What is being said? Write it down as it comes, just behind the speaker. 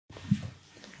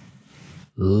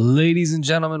Ladies and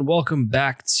gentlemen, welcome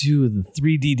back to the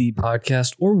 3DD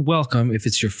podcast, or welcome if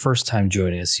it's your first time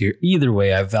joining us here. Either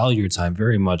way, I value your time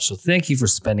very much, so thank you for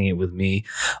spending it with me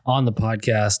on the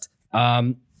podcast.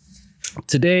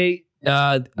 Today's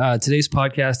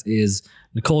podcast is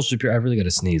Nicole Shapiro. I really got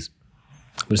to sneeze,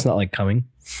 but it's not like coming.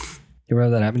 You ever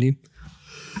have that happen to you?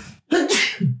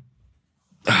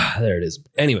 There it is.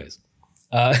 Anyways,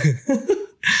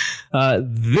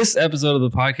 this episode of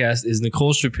the podcast is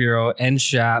Nicole Shapiro,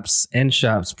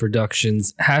 NSHAPS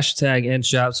Productions, hashtag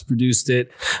NSHAPS produced it.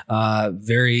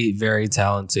 Very, very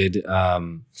talented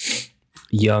young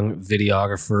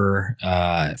videographer,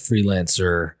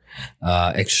 freelancer,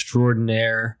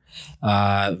 extraordinaire,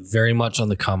 very much on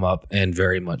the come up and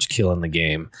very much killing the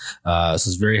game. So I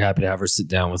was very happy to have her sit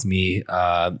down with me.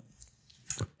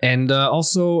 And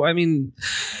also, I mean,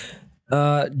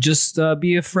 just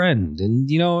be a friend and,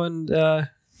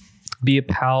 be a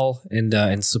pal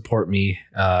and support me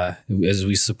as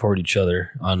we support each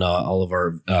other on all of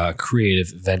our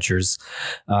creative ventures.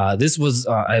 This was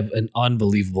an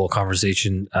unbelievable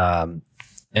conversation.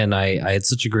 And I had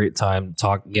such a great time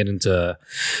talk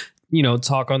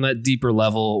on that deeper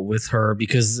level with her,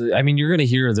 because I mean, you're going to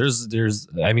hear I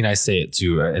say it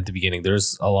too at the beginning.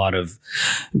 There's a lot of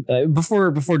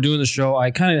before doing the show,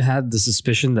 I kind of had the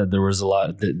suspicion that there was a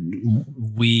lot that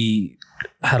we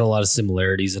had a lot of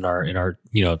similarities in our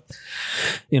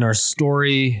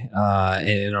story and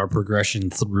in our progression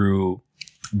through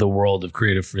the world of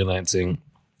creative freelancing.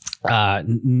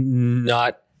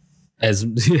 Not as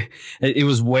it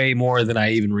was way more than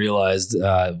I even realized.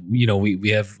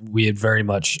 We had very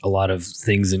much a lot of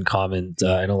things in common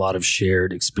and a lot of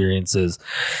shared experiences,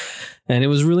 and it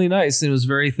was really nice. It was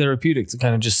very therapeutic to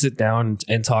kind of just sit down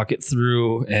and talk it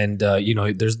through. And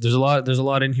there's a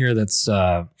lot in here that's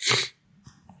very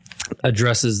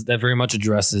much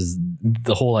addresses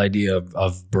the whole idea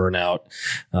of burnout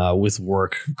with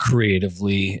work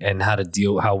creatively and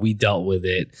how we dealt with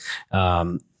it.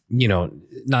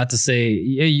 Not to say,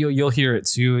 you'll hear it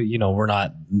too.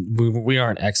 We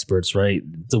aren't experts, right?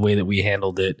 The way that we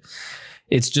handled it,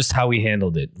 it's just how we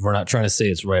handled it. We're not trying to say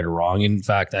it's right or wrong. In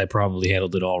fact, I probably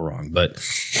handled it all wrong. But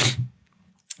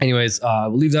anyways,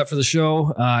 we'll leave that for the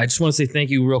show. I just want to say thank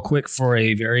you real quick for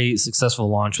a very successful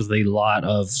launch with a lot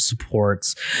of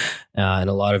supports and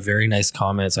a lot of very nice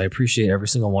comments. I appreciate every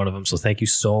single one of them. So thank you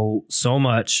so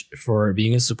much for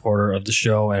being a supporter of the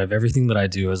show and of everything that I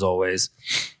do, as always.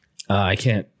 I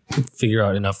can't figure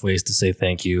out enough ways to say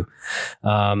thank you.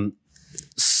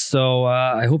 So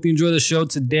I hope you enjoy the show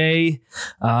today.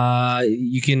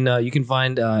 You can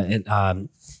find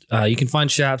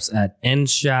Shaps at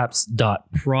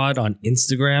nshaps.prod on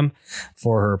Instagram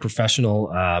for her professional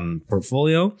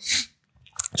portfolio.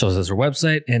 So that's her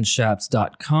website,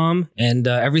 nshaps.com, and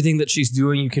everything that she's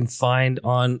doing you can find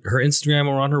on her Instagram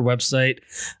or on her website,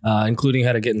 including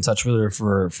how to get in touch with her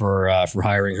for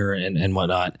hiring her and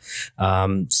whatnot.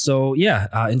 Enjoy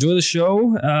the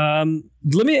show.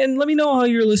 Let me know how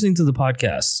you're listening to the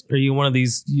podcast. Are you one of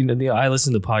these? I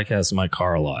listen to podcasts in my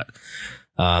car a lot.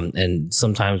 And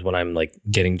sometimes when I'm like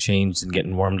getting changed and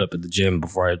getting warmed up at the gym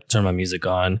before I turn my music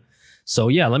on. So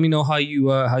yeah, let me know how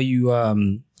you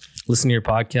listen to your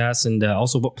podcasts, and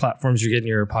also what platforms you're getting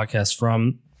your podcasts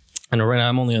from. And right now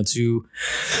I'm only on 2.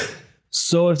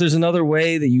 So if there's another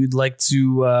way that you'd like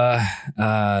to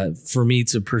for me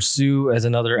to pursue as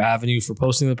another avenue for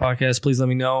posting the podcast, please let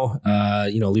me know.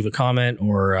 Leave a comment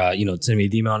or send me a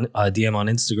DM on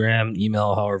Instagram,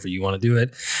 email, however you want to do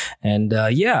it. And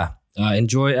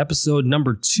enjoy episode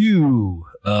number 2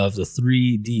 of the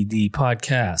 3DD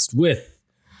podcast with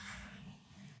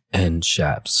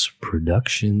NSHAPS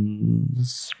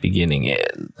Productions, beginning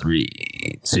in 3,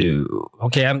 2.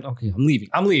 Okay, I'm leaving.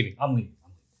 I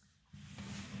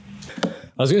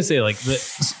was gonna say I'm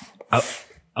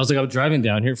driving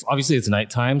down here. Obviously, it's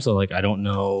nighttime, so I don't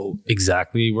know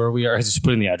exactly where we are. I just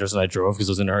put in the address that I drove because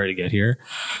I was in a hurry to get here.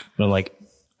 But I'm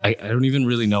I don't even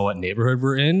really know what neighborhood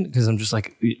we're in, because I'm just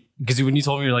because when you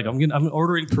told me you're I'm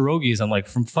ordering pierogies, I'm like,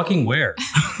 from fucking where?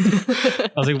 I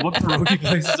was like, what pierogi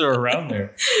places are around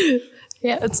there?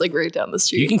 Yeah, it's right down the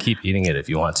street. You can keep eating it if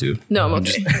you want to. No, I'm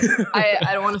okay.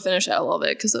 I don't want to finish all of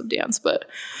it because of dance, but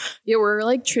yeah, we're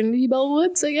Trinity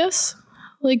Bellwoods, I guess.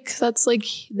 That's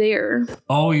there.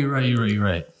 Oh, you're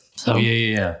right. So,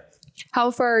 yeah.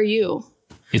 How far are you?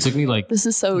 It took me This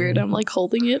is so weird. I'm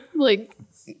holding it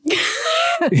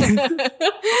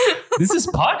This is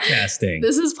podcasting.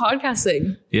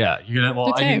 Yeah, you're gonna. Well,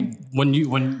 okay. I mean,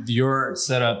 when y'all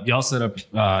setup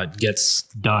gets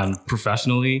done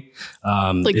professionally,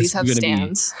 these have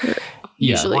stands.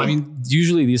 usually. Well, I mean,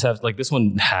 usually these have like this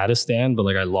one had a stand, but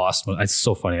like I lost one. It's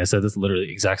so funny. I said this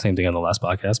literally exact same thing on the last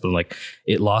podcast, but I'm like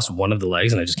it lost one of the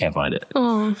legs and I just can't find it.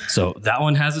 Oh. So that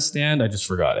one has a stand. I just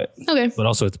forgot it. Okay. But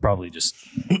also it's probably just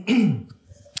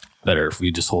better if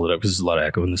we just hold it up because there's a lot of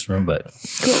echo in this room. But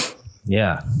cool.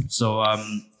 Yeah. So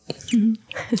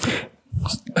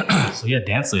so yeah,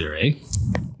 dance later, eh?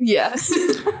 Yeah.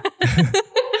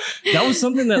 That was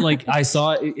something that like I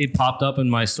saw it popped up in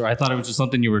my store. I thought it was just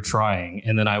something you were trying.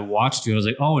 And then I watched you and I was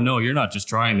like, oh no, you're not just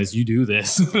trying this. You do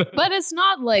this. But it's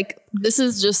not like this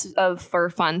is just a for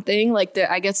fun thing. Like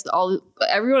I guess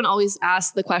everyone always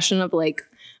asks the question of like,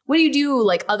 what do you do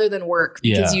like other than work?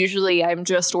 Because usually I'm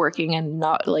just working and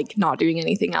not doing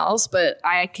anything else. But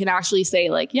I can actually say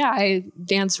like, yeah, I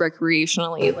dance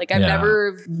recreationally. Like I've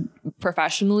never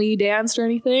professionally danced or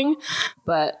anything,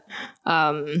 but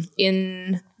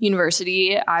in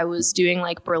university I was doing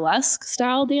like burlesque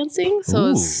style dancing, so it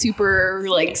was super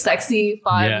like sexy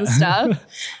fun stuff,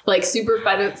 like super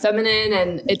feminine,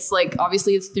 and it's like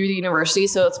obviously it's through the university,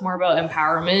 so it's more about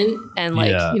empowerment and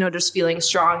like you know, just feeling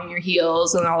strong in your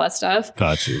heels and all that stuff.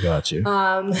 Got you.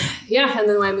 And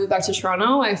then when I moved back to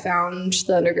Toronto, I found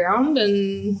the underground,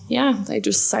 and I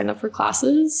just signed up for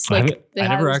classes. Like I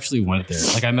never actually went there.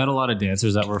 Like I met a lot of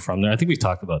dancers that were from there. I think we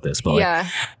talked about this, but like,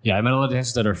 I met a lot of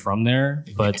dancers that are from there,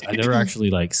 but I never actually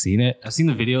like seen it. I've seen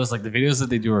the videos, like the videos that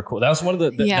they do are cool. That was one of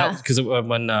the because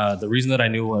when the reason that I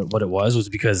knew what it was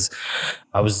because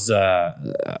I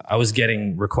was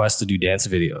getting requests to do dance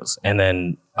videos, and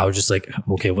then I was just like,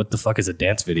 okay, what the fuck is a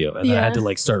dance video? And then I had to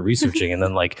like start researching, and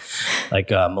then like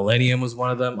Millennium was one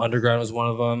of them, Underground was one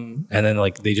of them, and then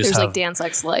like they just there's like Dance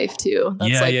X Life too.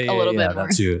 That's a little bit more.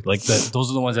 That too. Like those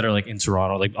are the ones that are like in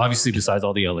Toronto. Like obviously besides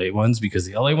all the LA ones, because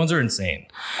the LA ones are insane.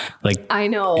 Like I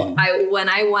know. When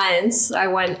I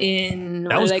went in.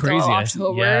 That was crazy.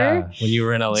 October. When you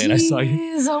were in LA, and I saw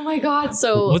you. Oh my god!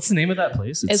 So what's the name of that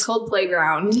place? It's called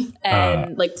Playground,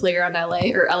 and like Playground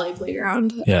LA or LA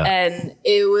Playground. Yeah. And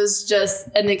it was just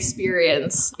an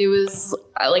experience. It was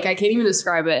like I can't even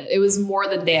describe it. It was more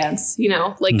than dance, you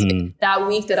know. Like that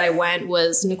week that I went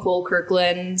was Nicole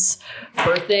Kirkland's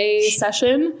birthday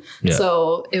session. Yeah.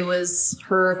 So it was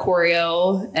her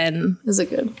choreo, and is it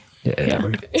good? Yeah.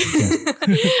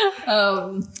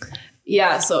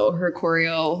 So her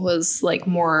choreo was like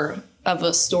more of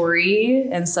a story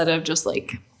instead of just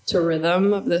like to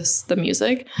rhythm of the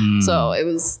music. So it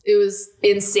was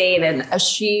insane, and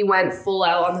she went full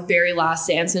out on the very last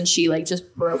dance, and she like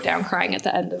just broke down crying at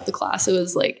the end of the class. It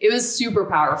was super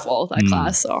powerful, that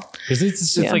class. So because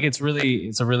it's just like it's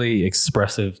a really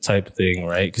expressive type thing,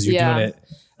 right? Because you're doing it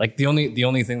like the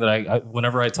only thing that I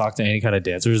whenever I talk to any kind of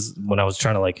dancers, when I was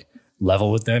trying to like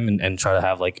level with them and try to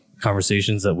have like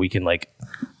conversations that we can like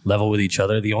level with each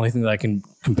other, the only thing that I can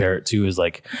compare it to is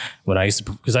like when I used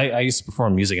to, because I used to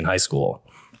perform music in high school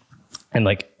and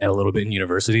like a little bit in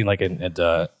university, like at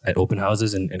open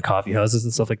houses and coffee houses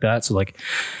and stuff like that. So like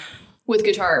with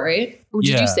guitar, right?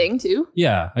 Did you sing too?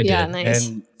 Yeah, I did. Yeah,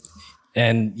 nice.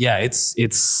 And yeah,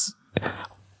 it's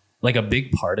like a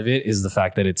big part of it is the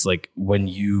fact that it's like when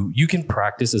you can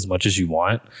practice as much as you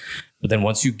want, but then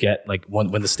once you get like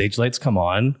when the stage lights come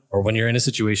on, or when you're in a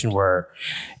situation where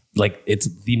like it's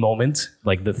the moment,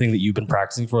 like the thing that you've been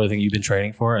practicing for, the thing you've been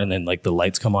training for, and then like the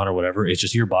lights come on or whatever, it's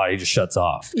just your body just shuts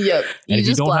off. Yep. And if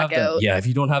just you don't black have out. that, if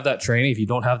you don't have that training, if you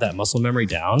don't have that muscle memory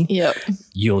down,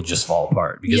 you'll just fall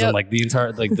apart. Because I'm like the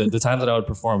entire like the time that I would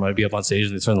perform, I'd be up on stage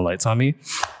and they turn the lights on me.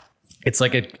 It's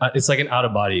like an out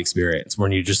of body experience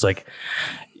when you just like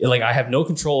I have no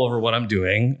control over what I'm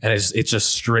doing, and it's just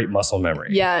straight muscle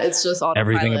memory. Yeah, it's just autopilot.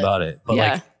 Everything about it. But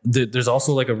like there's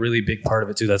also like a really big part of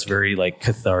it too that's very like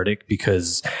cathartic,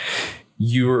 because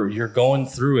you're going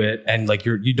through it and like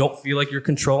you don't feel like you're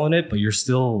controlling it, but you're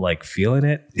still like feeling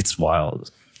it. It's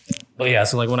wild. But yeah,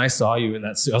 so like when I saw you in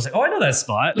that suit, I was like, oh, I know that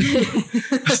spot.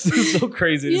 It's so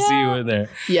crazy to see you in there.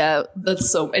 Yeah,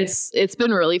 it's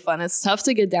been really fun. It's tough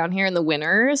to get down here in the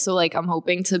winter. So like I'm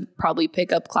hoping to probably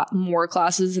pick up more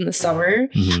classes in the summer.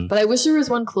 But I wish there was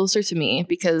one closer to me,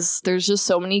 because there's just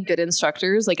so many good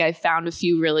instructors. Like I found a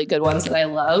few really good ones that I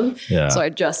love. Yeah. So I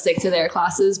just stick to their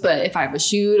classes. But if I have a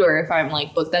shoot or if I'm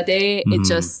like booked that day,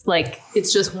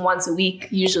 it's just once a week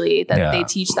usually that they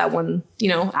teach that one,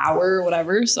 hour or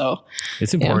whatever. So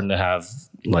it's important to have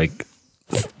like,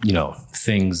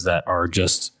 things that are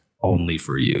just only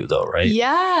for you though, right?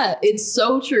 Yeah, it's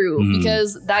so true,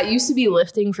 because that used to be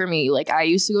lifting for me. Like I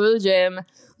used to go to the gym,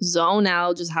 zone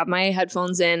out, just have my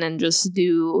headphones in and just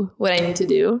do what I need to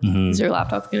do. Is your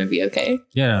laptop going to be okay?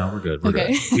 Yeah, no, we're good. We're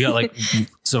good. We got like,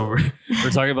 so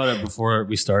we're talking about it before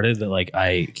we started that like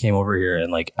I came over here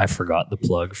and like I forgot the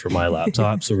plug for my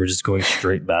laptop. So we're just going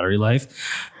straight battery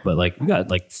life. But like we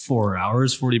got like 4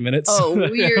 hours, 40 minutes. Oh,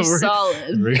 we're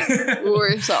solid.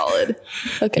 We're solid.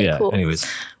 Okay, yeah, cool. Anyways.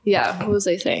 Yeah, what was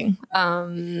I saying?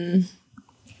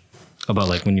 About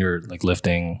like when you're like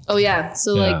lifting. Oh yeah.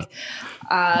 So like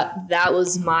that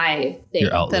was my thing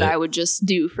that I would just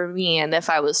do for me. And if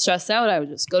I was stressed out, I would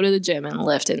just go to the gym and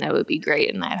lift and that would be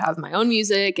great. And I'd have my own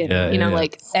music and, you know,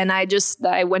 like, and I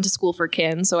went to school for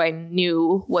kin. So I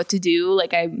knew what to do.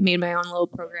 Like I made my own little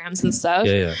programs and stuff.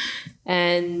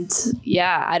 And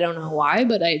I don't know why,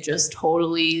 but I just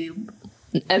totally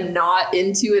am not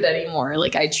into it anymore.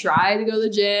 Like I try to go to the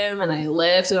gym and I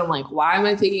lift and I'm like, why am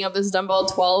I picking up this dumbbell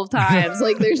 12 times?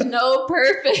 Like there's no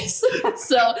purpose.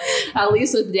 So at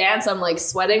least with dance, I'm like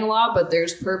sweating a lot, but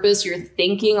there's purpose. You're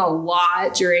thinking a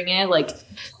lot during it. Like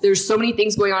there's so many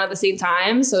things going on at the same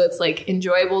time. So it's like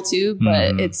enjoyable too,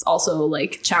 but it's also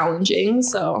like challenging.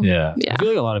 So yeah. I feel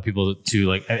like a lot of people too,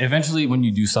 like eventually when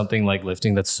you do something like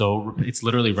lifting, it's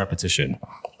literally repetition.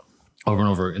 Over and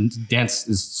over. And dance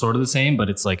is sort of the same, but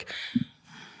it's like,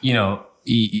 you know,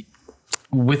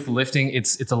 with lifting,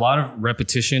 it's a lot of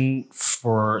repetition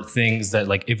for things that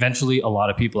like eventually a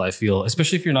lot of people I feel,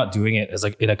 especially if you're not doing it as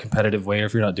like in a competitive way, or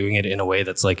if you're not doing it in a way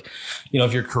that's like, you know,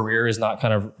 if your career is not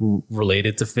kind of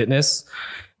related to fitness,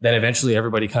 then eventually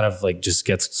everybody kind of like just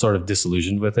gets sort of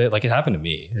disillusioned with it. Like it happened to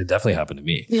me. It definitely happened to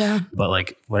me. Yeah. But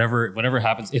like whenever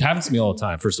happens, it happens to me all the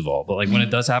time, first of all. But like when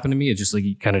it does happen to me, it's just like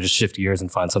you kind of just shift gears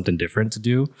and find something different to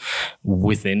do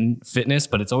within fitness.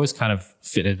 But it's always kind of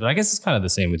fitness. But I guess it's kind of the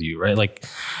same with you, right? Like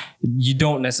you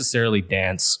don't necessarily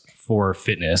dance for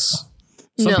fitness.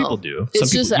 Some people do. It's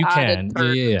Some just people, an added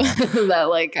perk that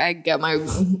like I get my,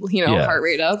 you know, heart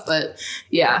rate up. But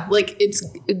yeah, like it's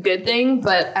a good thing.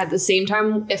 But at the same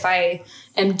time, if I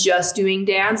am just doing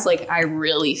dance, like I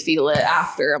really feel it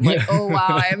after. I'm like, oh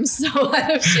wow, I'm so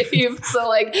out of shape. So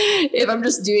like if I'm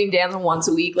just doing dance once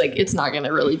a week, like it's not going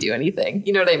to really do anything.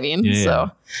 You know what I mean? Yeah.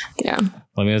 I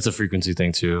mean, it's a frequency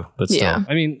thing too. But still,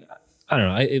 I mean, I don't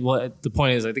know. The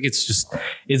point is, I think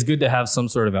it's good to have some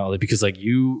sort of outlet because like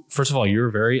you, first of all,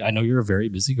 I know you're a very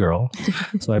busy girl.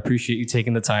 So I appreciate you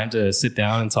taking the time to sit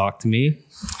down and talk to me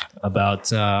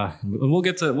about, we'll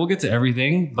get to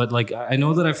everything, but like, I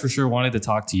know that I for sure wanted to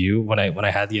talk to you when I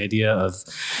had the idea of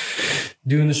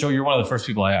doing the show. You're one of the first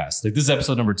people I asked. Like this is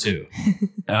episode number 2.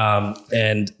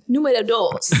 And Numero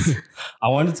dos. I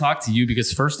wanted to talk to you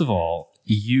because first of all,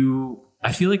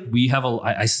 I feel like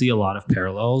I see a lot of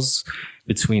parallels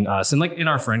between us and like in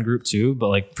our friend group too, but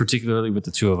like particularly with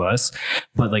the two of us,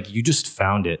 but like you just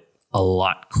found it a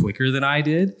lot quicker than I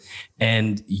did.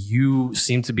 And you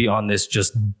seem to be on this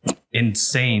just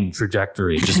insane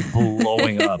trajectory, just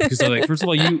blowing up. Because like, first of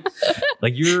all,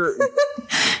 you're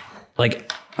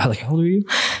like, how old are you?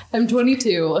 I'm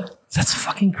 22. That's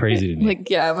fucking crazy to me. Like,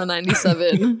 yeah, I'm a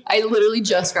 97. I literally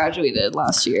just graduated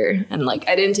last year and like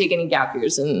I didn't take any gap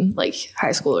years in like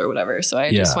high school or whatever. So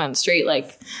I just went straight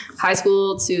like high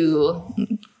school to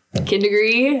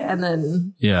kindergarten and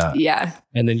then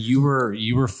and then you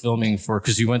were filming for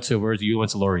because you went to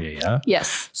Laurier.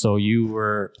 Yes. So you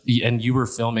were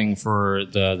filming for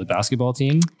the basketball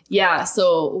team. Yeah.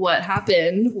 So what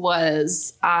happened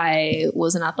was I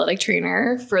was an athletic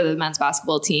trainer for the men's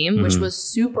basketball team, which was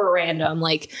super random.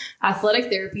 Like athletic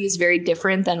therapy is very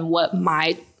different than what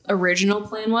my original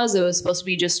plan was. It was supposed to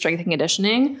be just strength and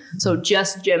conditioning. So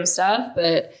just gym stuff.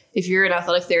 But if you're an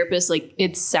athletic therapist, like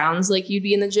it sounds like you'd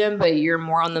be in the gym, but you're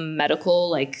more on the medical,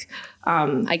 like,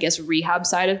 I guess rehab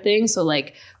side of things. So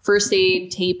like first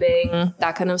aid, taping,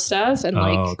 that kind of stuff. And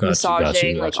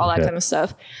massaging, like all that kind of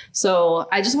stuff. So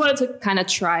I just wanted to kind of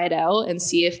try it out and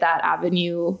see if that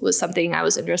avenue was something I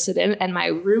was interested in. And my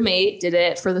roommate did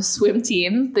it for the swim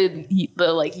team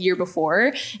the like year before.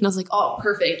 And I was like, oh,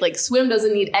 perfect. Like swim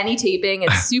doesn't need any taping.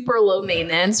 It's super low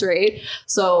maintenance, right?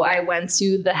 So I went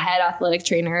to the head athletic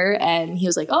trainer and he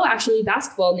was like, oh, actually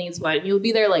basketball needs one. You'll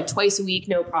be there like twice a week,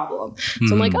 no problem.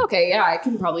 So I'm like, okay, yeah, I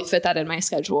can probably fit that in my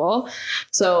schedule.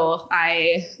 So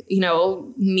I,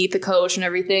 meet the coach and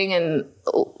everything. And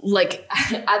like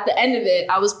at the end of it,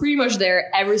 I was pretty much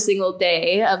there every single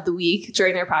day of the week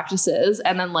during their practices.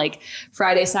 And then like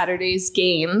Friday, Saturdays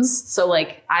games. So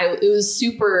like it was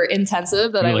super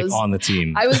intensive that I was on the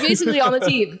team. I was basically on the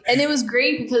team. And it was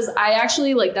great because I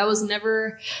actually like, that was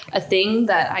never a thing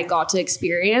that I got to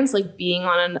experience, like being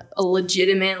on a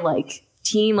legitimate like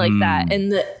team like that.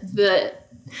 And the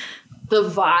the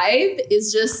vibe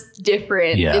is just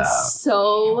different. Yeah. It's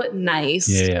so nice.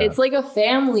 Yeah. It's like a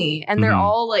family, and they're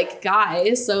all like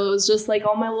guys. So it was just like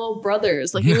all my little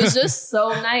brothers. Like it was just so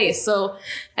nice. So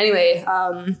anyway,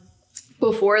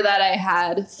 before that, I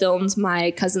had filmed my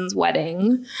cousin's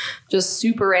wedding just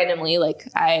super randomly. Like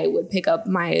I would pick up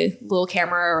my little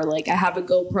camera, or like I have a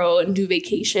GoPro and do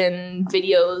vacation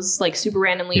videos like super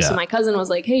randomly. Yeah. So my cousin was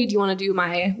like, hey, do you want to do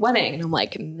my wedding? And I'm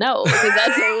like, no, because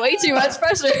that's way too much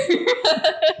pressure.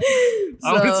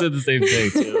 I would say the same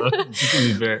thing too. Just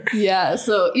to be fair. Yeah.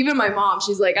 So even my mom,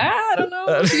 she's like, I don't know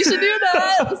if she should do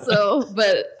that. So,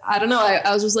 but I don't know.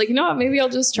 I was just like, you know what, maybe I'll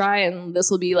just try, and this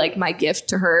will be like my gift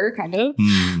to her, kind of.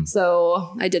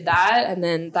 So I did that, and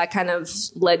then that kind of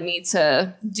led me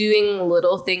to doing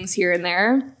little things here and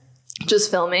there,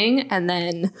 just filming. And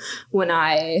then when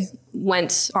I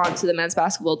went on to the men's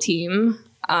basketball team,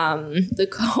 the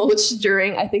coach,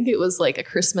 during, I think it was like a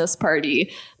Christmas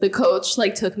party, the coach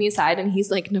like took me aside and he's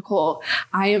like, Nicole,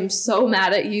 I am so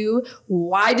mad at you.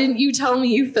 Why didn't you tell me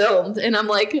you filmed? And I'm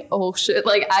like, oh shit.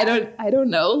 Like, I don't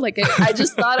know. Like, I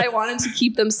just thought I wanted to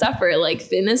keep them separate. Like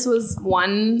fitness was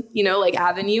one, you know, like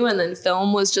avenue. And then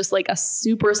film was just like a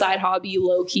super side hobby,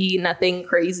 low key, nothing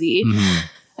crazy.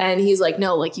 And he's like,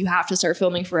 no, like you have to start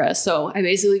filming for us. So I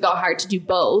basically got hired to do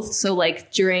both. So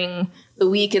like during the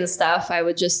week and stuff, I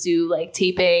would just do like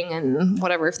taping and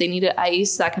whatever, if they needed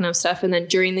ice, that kind of stuff. And then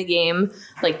during the game,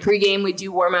 like pre-game, we'd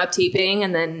do warm-up taping.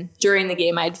 And then during the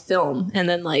game, I'd film and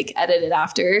then like edit it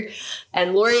after.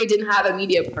 And Laurier didn't have a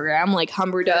media program like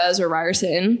Humber does or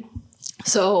Ryerson.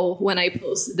 So when I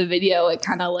posted the video, it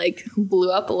kind of like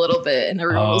blew up a little bit, and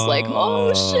everyone was like,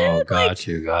 "Oh shit!" Got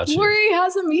you. Laurier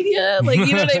has a media, like,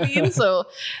 you know what I mean. So,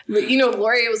 you know,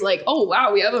 Laurier was like, "Oh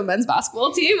wow, we have a men's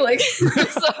basketball team." Like,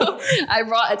 so I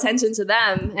brought attention to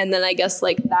them, and then I guess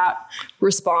like that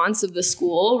response of the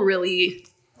school really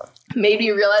made me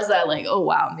realize that, like, oh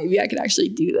wow, maybe I could actually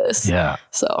do this. Yeah.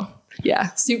 So. Yeah,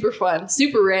 super fun,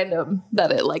 super random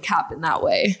that it like happened that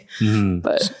way.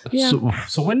 But yeah.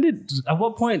 So at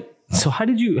what point? So how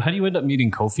do you end up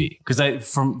meeting Kofi? Because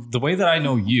from the way that I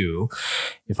know you,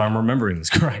 if I'm remembering this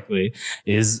correctly,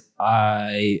 is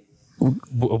we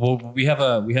have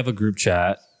a group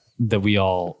chat that we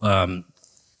all.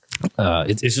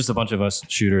 It's just a bunch of us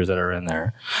shooters that are in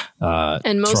there,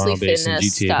 and mostly fitness and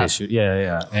GTA stuff.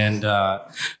 Yeah. And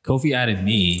Kofi added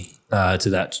me to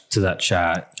that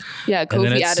chat. Yeah,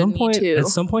 Kofi added me too. At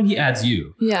some point, he adds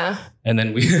you. Yeah. And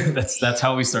then that's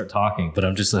how we start talking. But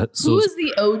I'm just so who was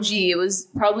the OG? It was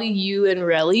probably you and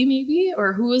Relly, maybe,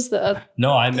 or who was the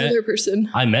other person?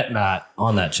 I met Matt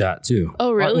on that chat too.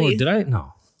 Oh, really? Or did I?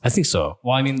 No, I think so.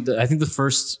 Well, I mean, I think the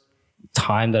first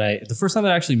time that I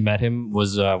actually met him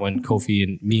was when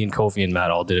me and Kofi and Matt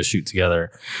all did a shoot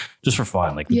together, just for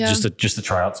fun, like just to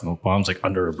try out smoke bombs, like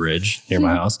under a bridge near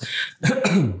my house.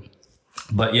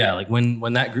 But yeah, like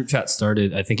when that group chat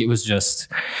started, I think it was just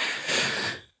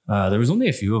there was only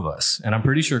a few of us, and I'm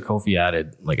pretty sure Kofi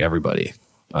added like everybody.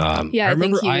 I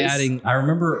remember I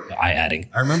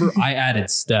added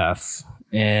Steph,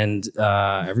 and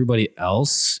everybody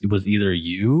else, it was either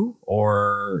you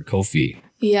or Kofi.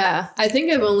 Yeah, I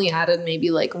think I've only added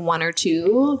maybe like one or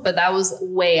two, but that was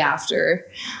way after.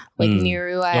 Like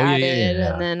Niru I added,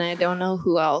 and then I don't know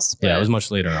who else. But yeah, it was much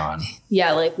later on.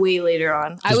 Yeah, like way later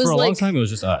on. I was for a long time, it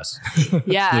was just us.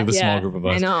 Yeah, like the small group of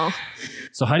us. I know.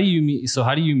 So how do you meet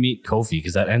Kofi?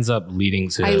 Because that ends up leading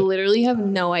to. I literally have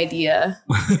no idea.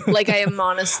 Like I am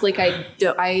honest. Like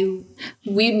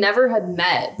we never had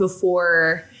met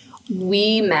before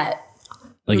we met.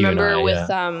 Like remember you and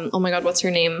I, with oh my god, what's her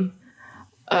name?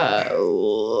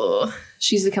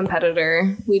 She's a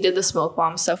competitor. We did the smoke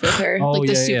bomb stuff with her, like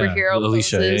the superhero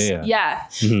poses. Yeah.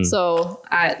 Mm-hmm. So,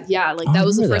 like that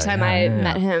was the first time I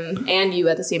met him and you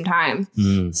at the same time.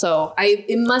 So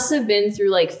it must have been through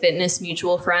like fitness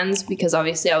mutual friends, because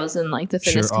obviously I was in like the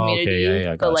fitness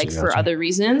community, but like for other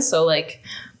reasons. So like,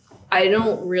 I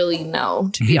don't really know,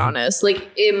 to be honest.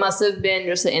 Like it must have been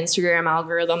just an Instagram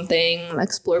algorithm thing,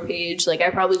 explore page. Like I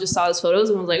probably just saw his photos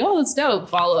and was like, oh, that's dope,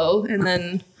 follow. And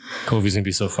then Kofi's gonna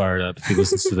be so fired up if he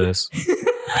listens to this.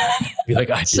 Be like,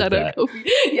 I did Shut that. Up, Kofi.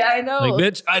 Yeah, I know. Like,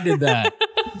 bitch, I did that.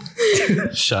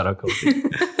 Shut up, Kofi.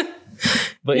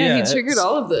 But yeah, he triggered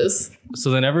all of this.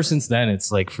 So then ever since then,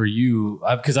 it's like for you,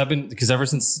 because ever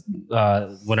since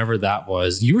whenever that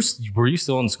was, were you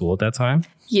still in school at that time?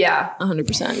 Yeah,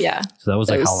 100%. Yeah. So that was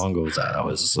like, how long ago was that? I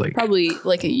was just like probably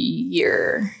like a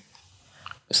year.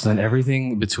 So then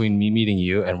everything between me meeting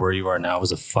you and where you are now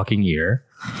was a fucking year.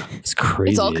 It's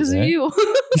crazy. It's all because of you.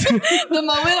 The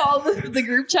moment all the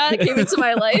group chat came into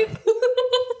my life.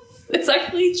 It's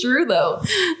actually true though.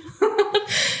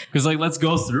 Because like, let's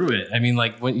go through it. I mean,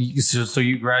 like when you, so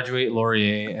you graduate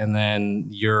Laurier and then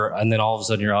all of a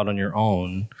sudden you're out on your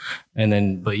own. And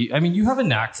then, but I mean, you have a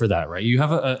knack for that, right? You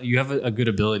have a good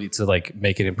ability to like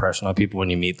make an impression on people when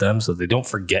you meet them so they don't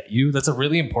forget you. That's a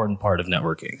really important part of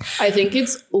networking. I think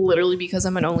it's literally because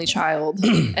I'm an only child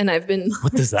and I've been.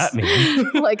 What does that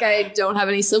mean? Like I don't have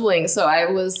any siblings. So I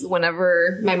was,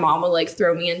 whenever my mom would like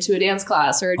throw me into a dance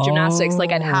class or gymnastics,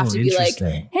 like I'd have to be like,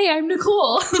 hey, I'm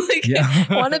Nicole. Like,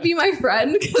 want to be my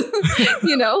friend?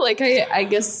 You know, like I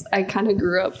guess I kind of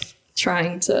grew up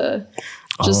trying to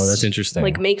just that's interesting.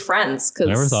 Like make friends. I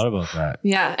never thought about that.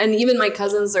 Yeah. And even my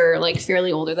cousins are like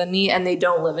fairly older than me and they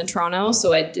don't live in Toronto.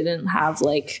 So I didn't have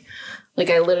like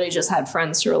I literally just had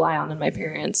friends to rely on and my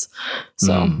parents.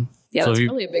 So yeah, that's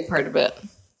really a big part of it.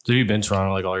 So you've been in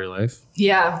Toronto like all your life?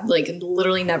 Yeah, like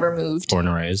literally never moved. Born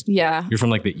and raised? Yeah. You're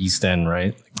from like the East End,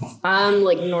 right? I'm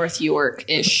like North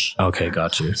York-ish. Okay,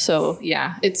 got you. So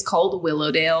yeah, it's called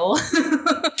Willowdale.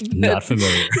 Not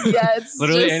familiar. Yeah, it's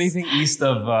literally anything east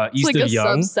of like a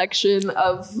Yonge. Subsection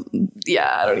of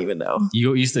I don't even know. You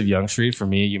go east of Yonge Street, for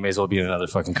me, you may as well be in another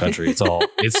fucking country.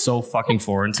 It's so fucking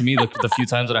foreign to me. The few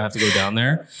times that I have to go down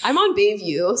there. I'm on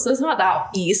Bayview, so it's not that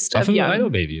east of Yonge. I know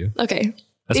Bayview. Okay.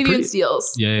 Bayview and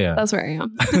Steeles. Yeah. That's where I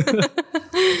am.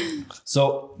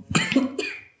 So,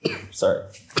 sorry.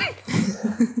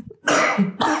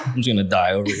 I'm just gonna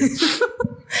die over here.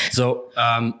 So,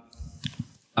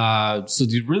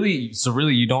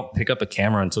 really, you don't pick up a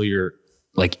camera until you're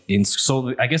like in.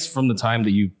 So, I guess from the time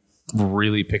that you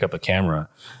really pick up a camera,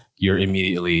 you're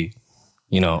immediately,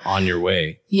 on your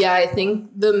way. Yeah, I think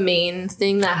the main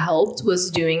thing that helped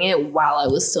was doing it while I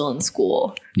was still in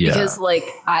school. Yeah. Because like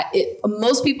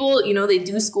most people, they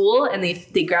do school and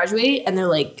they graduate and they're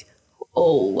like,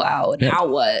 oh, wow, now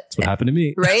what? That's what happened to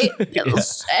me. Right?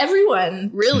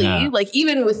 Everyone, really. Like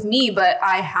even with me, but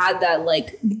I had that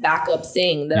like backup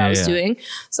thing that I was doing.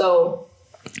 So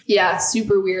yeah,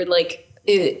 super weird. Like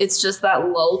it's just that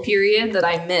lull period that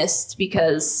I missed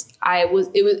because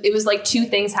it was like two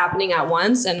things happening at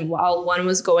once. And while one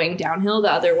was going downhill,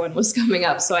 the other one was coming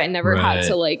up. So I never had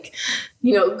to like,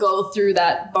 go through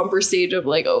that bumper stage of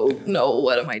like, oh no,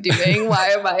 what am I doing? Why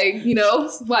am I,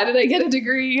 why did I get a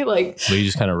degree? Like, so you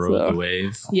just kind of rode the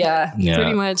wave. Yeah,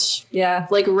 pretty much. Yeah.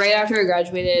 Like right after I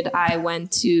graduated, I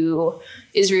went to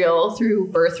Israel through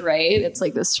Birthright. It's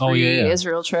like this free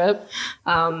Israel trip.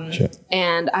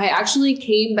 And I actually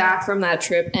came back from that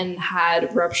trip and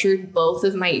had ruptured both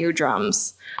of my eardrums.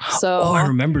 So I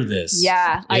remember this.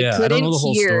 Yeah. I couldn't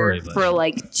hear for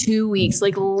like 2 weeks,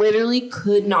 like literally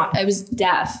could not. I was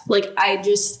deaf. Like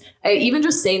even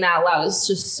just saying that out loud is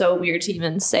just so weird to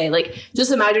even say. Like,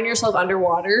 just imagine yourself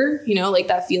underwater, like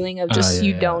that feeling of just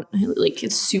don't, like,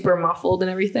 it's super muffled and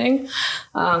everything.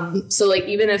 So, like,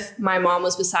 even if my mom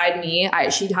was beside me,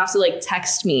 she'd have to, like,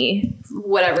 text me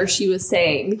whatever she was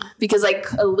saying because I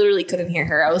literally couldn't hear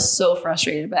her. I was so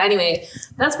frustrated. But anyway,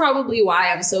 that's probably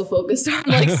why I'm so focused on,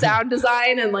 like, sound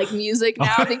design and, like, music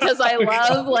now because I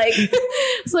love, like,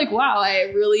 it's like, wow,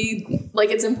 I really,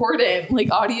 like, it's important.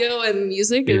 Like, audio and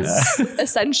music is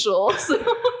essential. So.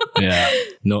 Yeah.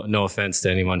 No offense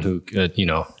to anyone who,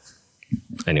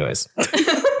 anyways. But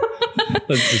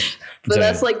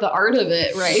that's like the art of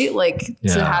it, right? Like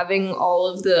to having all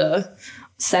of the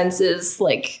senses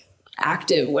like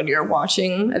active when you're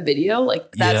watching a video,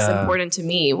 like that's important to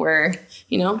me where,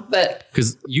 but.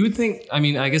 Because you would think, I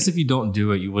mean, I guess if you don't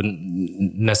do it, you wouldn't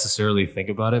necessarily think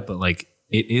about it, but like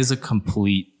it is a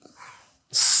complete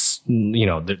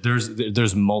there's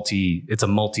it's a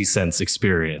multi-sense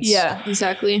experience. Yeah,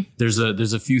 exactly. There's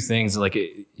a few things like,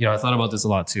 I thought about this a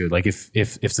lot too. Like if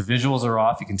the visuals are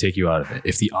off, it can take you out of it.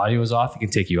 If the audio is off, it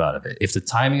can take you out of it. If the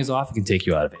timing is off, it can take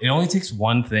you out of it. It only takes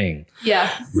one thing.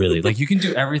 Yeah. Really. Like you can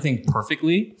do everything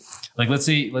perfectly. Like let's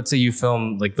say you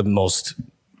film like the most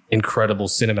incredible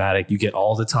cinematic, you get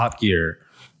all the top gear,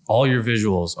 all your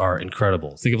visuals are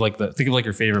incredible. Think of like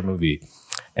your favorite movie.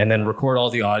 And then record all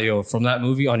the audio from that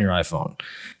movie on your iPhone.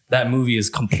 That movie is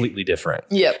completely different.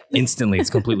 Yep. Instantly, it's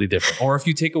completely different. Or if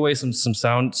you take away some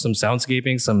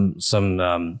soundscaping,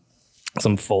 some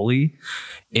Foley,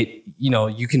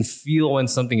 you can feel when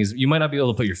something is, you might not be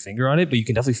able to put your finger on it, but you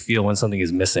can definitely feel when something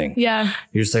is missing. Yeah.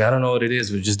 You're just like, I don't know what it is,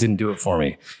 but it just didn't do it for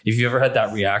me. If you ever had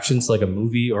that reaction to like a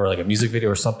movie or like a music video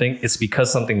or something, it's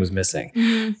because something was missing.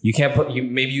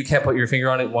 Mm-hmm. Maybe you can't put your finger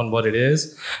on it, what it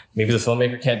is. Maybe the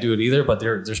filmmaker can't do it either, but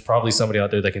there's probably somebody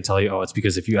out there that can tell you, oh, it's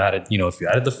because if you added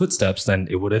the footsteps, then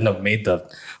it would end up made the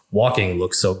walking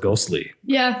look so ghostly.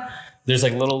 Yeah. There's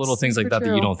like little things like that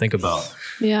that you don't think about.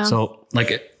 Yeah. So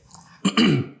like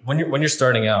when you're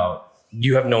starting out,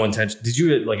 you have no intention. Did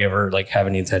you like ever like have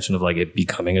any intention of like it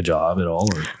becoming a job at all?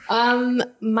 Or?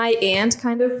 My aunt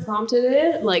kind of prompted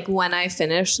it, like when I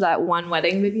finished that one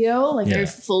wedding video. Like I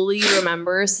fully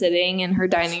remember sitting in her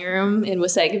dining room in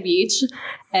Wasaga Beach,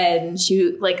 and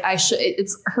she like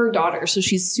it's her daughter, so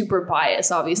she's super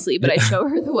biased, obviously. But I show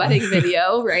her the wedding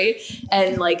video, right?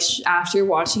 And like after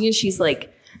watching it, she's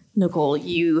like, Nicole,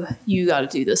 you got to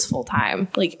do this full time,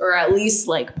 like, or at least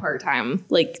like part time.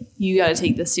 Like, you got to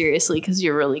take this seriously because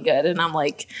you're really good. And I'm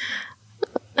like,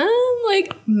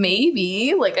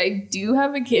 maybe, like, I do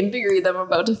have a kin degree that I'm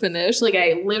about to finish. Like,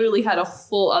 I literally had a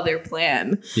full other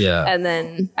plan. Yeah. And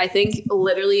then I think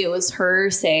literally it was her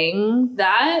saying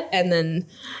that. And then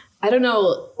I don't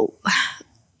know,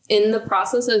 in the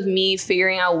process of me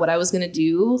figuring out what I was going to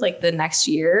do, like the next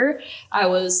year, I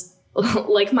was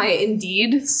like my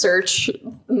Indeed search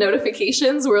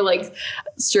notifications were like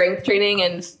strength training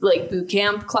and like boot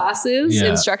camp classes,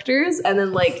 instructors, and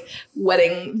then like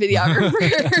wedding videographer.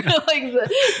 Like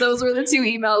those were the 2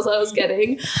 emails I was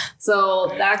getting.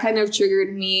 So that kind of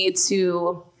triggered me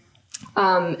to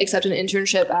accept an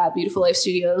internship at Beautiful Life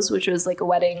Studios, which was like a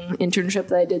wedding internship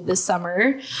that I did this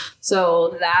summer.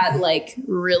 So that like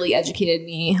really educated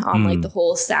me on like the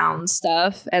whole sound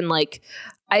stuff. And like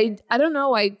I don't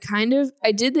know, I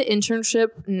did the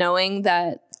internship knowing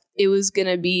that it was going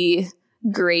to be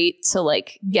great to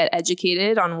like get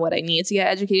educated on what I needed to get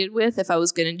educated with if I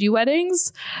was going to do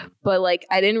weddings. But like,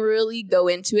 I didn't really go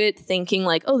into it thinking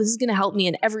like, oh, this is going to help me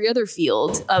in every other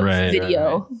field of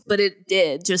video. Right. But it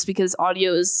did, just because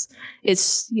audio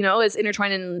it's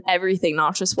intertwined in everything,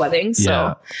 not just weddings.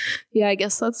 So yeah, I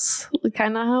guess that's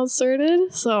kind of how it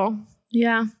started. So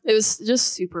yeah, it was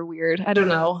just super weird. I don't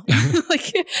know.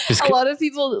 Like a lot of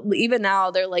people, even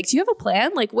now, they're like, do you have a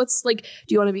plan? Like, what's like,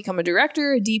 do you want to become a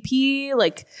director, a DP,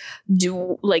 like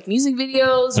do like music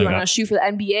videos? Do you want to shoot for the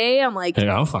NBA? I'm like, I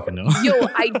don't fucking know. Yo,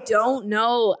 I don't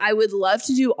know. I would love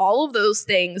to do all of those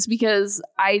things because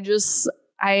I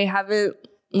haven't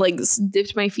like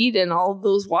dipped my feet in all of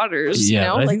those waters. Yeah,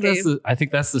 you know? I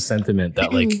think that's the sentiment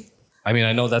that like, I mean,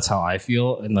 I know that's how I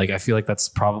feel. And like, I feel like that's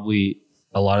probably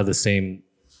a lot of the same,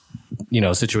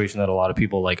 situation that a lot of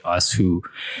people like us who,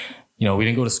 we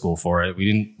didn't go to school for it. We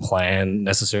didn't plan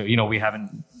necessarily, we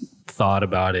haven't thought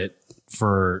about it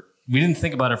we didn't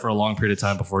think about it for a long period of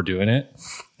time before doing it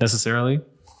necessarily.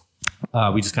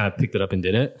 We just kind of picked it up and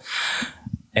did it.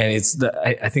 And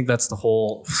I think that's the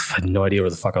whole, I had no idea where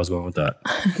the fuck I was going with that.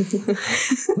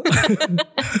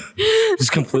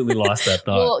 Just completely lost that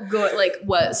thought.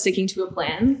 Well, sticking to a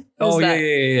plan?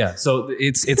 Yeah. So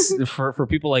it's for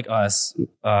people like us,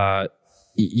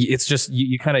 it's just,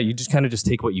 you just kind of just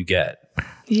take what you get.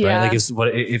 Yeah. Right?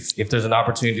 Like if there's an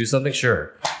opportunity to do something,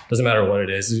 sure. Doesn't matter what it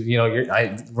is.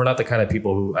 We're not the kind of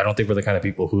people who, I don't think we're the kind of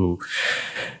people who,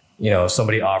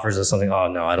 somebody offers us something. Oh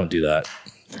no, I don't do that.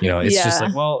 It's just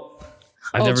like, well,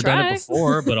 I've never done it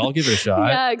before, but I'll give it a shot.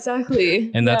 Yeah,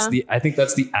 exactly. And I think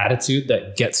that's the attitude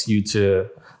that gets you to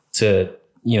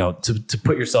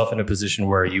put yourself in a position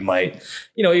where you might,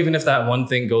 even if that one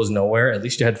thing goes nowhere, at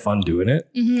least you had fun doing it.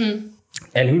 Mm-hmm.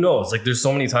 And who knows, like there's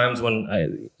so many times when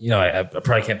I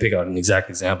probably can't pick out an exact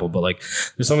example, but like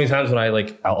there's so many times when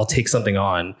I'll take something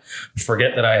on,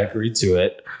 forget that I agreed to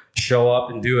it, show up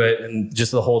and do it, and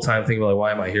just the whole time thinking like, why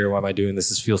am I here? Why am I doing this?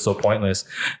 This feels so pointless.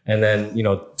 And then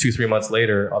 2-3 months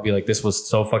later, I'll be like, this was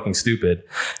so fucking stupid.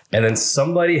 And then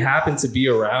somebody happened to be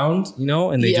around,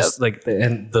 and they just like,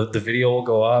 and the video will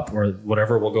go up or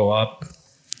whatever will go up,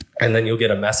 and then you'll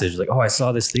get a message like, oh, I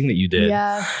saw this thing that you did.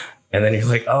 Yeah. And then you're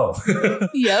like, oh.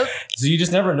 Yep. So you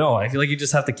just never know. I feel like you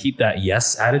just have to keep that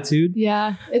yes attitude.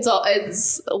 Yeah.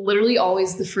 It's literally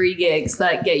always the free gigs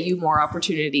that get you more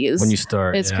opportunities. When you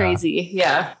start. It's crazy.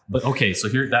 Yeah. But okay, so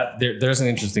there's an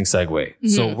interesting segue.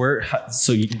 Mm-hmm.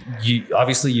 So you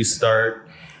obviously you start,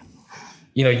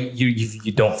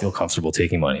 you don't feel comfortable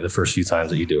taking money the first few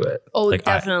times that you do it. Oh, like,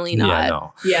 definitely not. Yeah,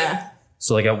 no. Yeah.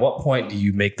 So like at what point do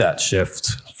you make that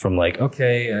shift from like,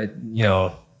 okay,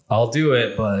 I'll do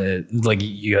it, but like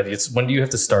when do you have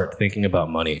to start thinking about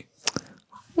money?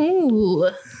 Ooh.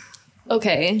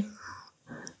 Okay.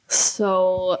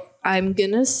 So I'm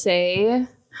gonna say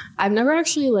I've never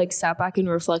actually like sat back and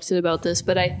reflected about this,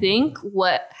 but I think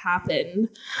what happened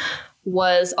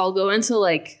was I'll go into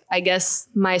like, I guess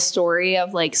my story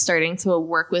of like starting to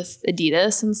work with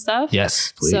Adidas and stuff.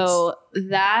 Yes, please. So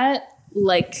that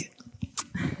like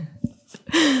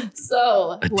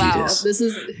So Adidas. Wow, this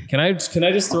is. Can I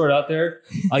just throw it out there?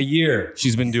 A year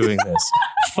she's been doing this.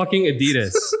 Fucking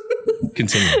Adidas.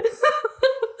 Continue.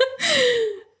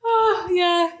 Oh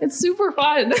yeah, it's super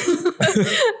fun.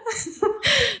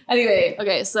 Anyway,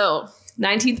 okay, so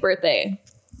 19th birthday.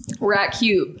 we're at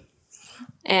Cube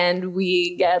and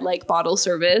we get like bottle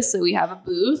service. So we have a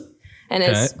booth and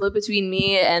it's split between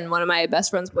me and one of my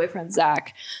best friend's boyfriend,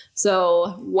 Zach.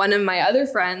 So one of my other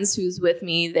friends who's with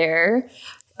me there,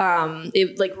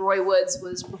 like Roy Woods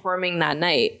was performing that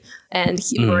night and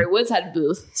Roy Woods had a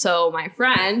booth. So my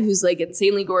friend who's like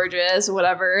insanely gorgeous or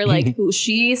whatever, like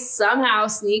she somehow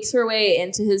sneaks her way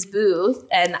into his booth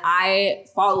and I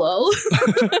follow.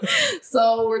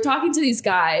 So we're talking to these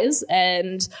guys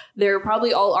and they're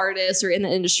probably all artists or in the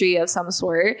industry of some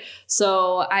sort.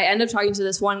 So I end up talking to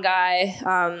this one guy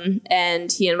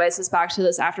and he invites us back to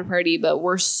this after party, but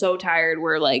we're so tired.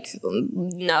 We're like,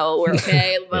 no, we're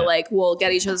okay. But like, we'll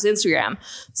get each other's Instagram.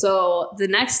 So the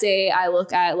next day I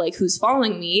look at like who's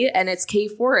following me and it's K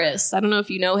Forrest. I don't know if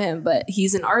you know him, but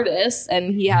he's an artist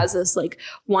and he has this like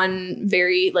one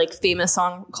very like famous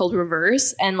song called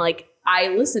Reverse. And like, I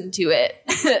listened to it.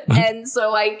 And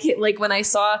so I like, when I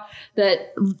saw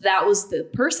that was the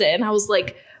person, I was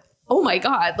like, oh my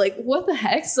God, like what the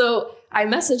heck? So I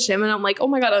messaged him and I'm like, oh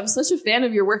my God, I'm such a fan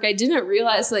of your work. I didn't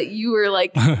realize that you were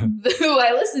like who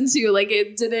I listened to. Like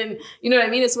it didn't, you know what I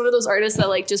mean? It's one of those artists that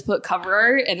like just put cover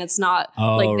art and it's not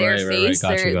like their face.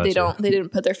 Right. They didn't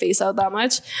put their face out that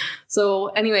much. So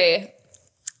anyway,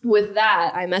 with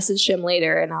that, I messaged him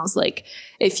later and I was like,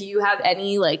 if you have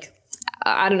any like,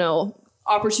 I don't know,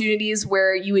 opportunities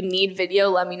where you would need video,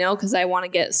 let me know because I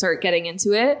want to start getting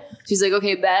into it. She's like,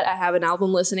 okay, bet. I have an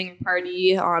album listening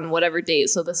party on whatever date.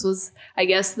 So this was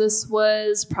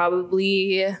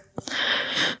probably,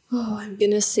 I'm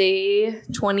gonna say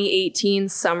 2018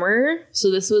 summer.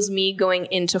 So this was me going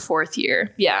into 4th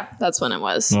year. Yeah, that's when it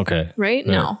was. Okay. Right?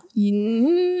 Yeah.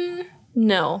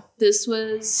 No, this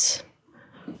was,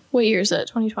 what year is it?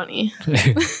 2020.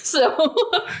 So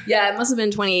yeah, it must have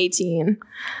been 2018.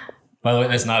 By the way,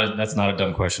 that's not a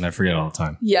dumb question. I forget all the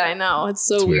time. Yeah, I know. It's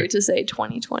weird to say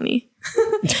 2020.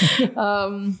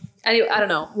 Anyway, I don't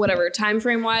know. Whatever. Time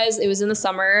frame wise, it was in the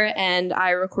summer and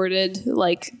I recorded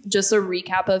like just a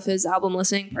recap of his album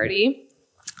listening party.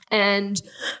 And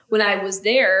when I was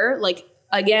there, like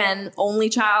again, only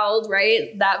child,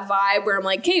 right? That vibe where I'm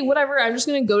like, hey, whatever. I'm just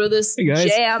going to go to this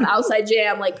jam, outside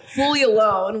jam, like fully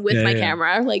alone with my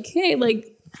camera. Like, hey, like,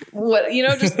 what, you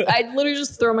know, just I literally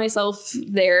just throw myself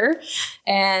there.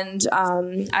 And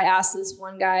I asked this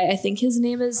one guy, I think his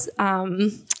name is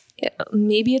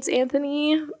maybe it's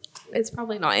Anthony. It's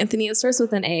probably not Anthony. It starts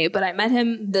with an A, but I met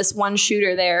him, this one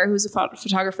shooter there who's a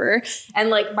photographer. And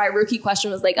like my rookie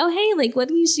question was like, oh, hey, like, what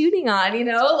are you shooting on? You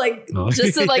know, like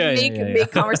just to like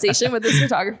make conversation with this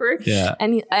photographer. Yeah.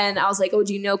 And I was like, oh,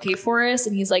 do you know K Forrest?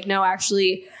 And he's like, no,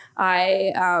 actually,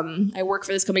 I work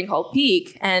for this company called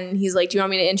Peak. And he's like, do you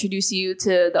want me to introduce you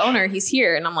to the owner? He's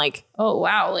here. And I'm like, oh,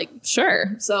 wow. Like,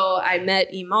 sure. So I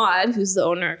met Imad, who's the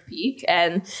owner of Peak.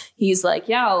 And he's like,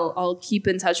 yeah, I'll keep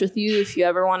in touch with you if you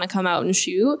ever want to come out and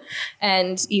shoot.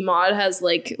 And Imad has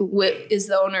like, is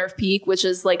the owner of Peak, which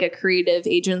is like a creative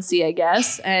agency, I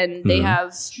guess. And they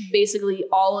have basically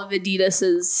all of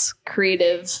Adidas's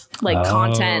creative like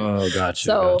content. Oh, gotcha.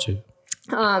 So,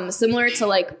 similar to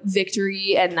like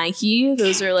Victory and Nike,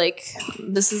 those are like,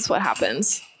 this is what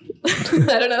happens.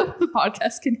 I don't know if the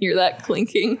podcast can hear that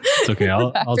clinking. It's okay.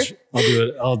 I'll do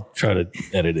it. I'll try to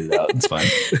edit it out. It's fine.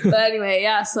 But anyway,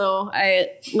 yeah. So I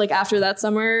like after that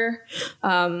summer,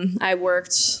 I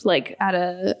worked like at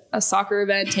a soccer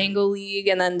event, Tango League,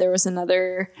 and then there was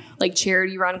another like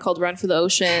charity run called Run for the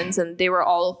Oceans, and they were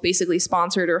all basically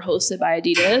sponsored or hosted by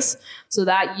Adidas. So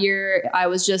that year, I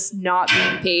was just not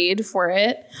being paid for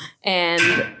it, and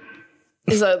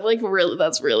is that like really?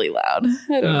 That's really loud.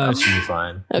 I don't know. It should be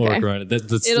fine. Okay. We'll work around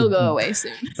it. It'll go away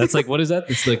soon. That's like, what is that?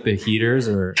 It's like the heaters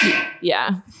or?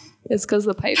 Yeah. It's because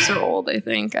the pipes are old, I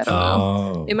think. I don't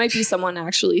know. It might be someone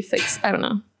actually fixed. I don't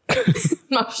know.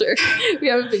 Not sure. We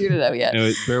haven't figured it out yet.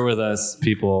 Anyway, bear with us,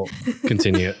 people.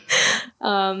 Continue.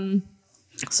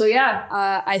 So yeah,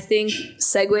 I think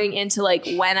segueing into like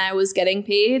when I was getting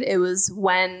paid, it was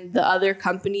when the other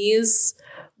companies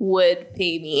would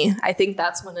pay me. I think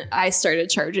that's when I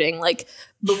started charging. Like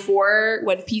before,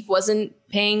 when Peak wasn't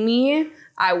paying me,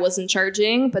 I wasn't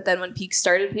charging. But then when Peak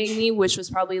started paying me, which was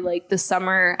probably like the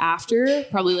summer after,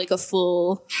 probably like a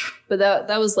full, but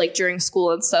that was like during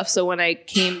school and stuff. So when I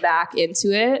came back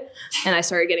into it and I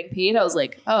started getting paid, I was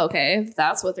like, oh, okay, if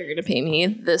that's what they're going to pay me,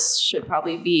 this should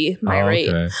probably be my rate.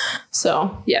 Okay.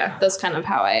 So yeah, that's kind of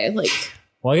how I like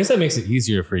Well, I guess that makes it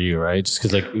easier for you, right? Just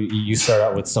because like you start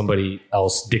out with somebody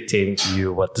else dictating to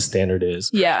you what the standard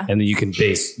is. Yeah. And then you can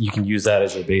use that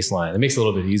as your baseline. It makes it a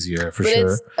little bit easier for sure.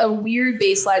 But it's a weird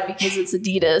baseline because it's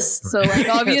Adidas. So like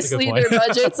obviously their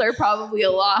budgets are probably a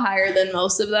lot higher than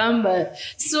most of them, but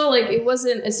still like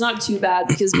it's not too bad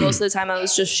because most of the time I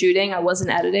was just shooting. I wasn't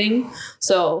editing.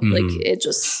 So like it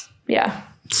just, yeah.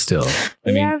 Still,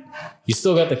 I mean, you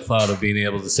still got the clout of being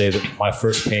able to say that my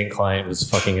first paying client was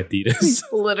fucking Adidas.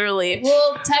 Literally.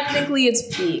 Well, technically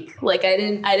it's peak. Like I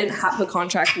didn't have a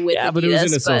contract with Adidas. But it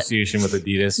was in association with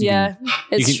Adidas.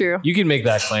 It's true. You can make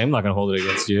that claim. I'm not going to hold it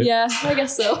against you. Yeah, I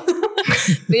guess so.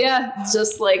 But yeah,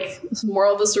 just like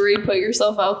moral of the story, put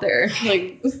yourself out there.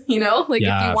 Like, you know, like if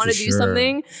you want to do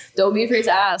something, don't be afraid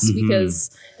to ask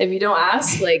because if you don't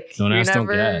ask, like don't ask,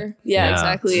 never, don't get. Yeah,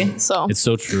 exactly. So it's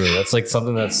so true. That's like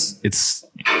something it's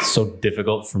so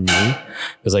difficult for me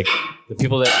because like the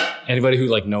people that anybody who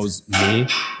like knows me,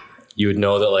 you would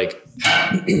know that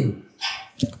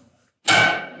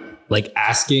like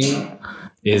asking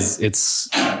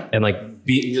and like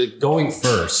going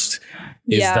first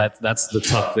is that's the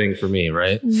tough thing for me,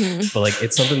 right? But like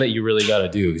it's something that you really got to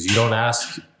do because you don't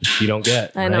ask, you don't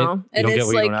get. I know, you and don't it's get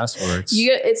what like, you don't ask for.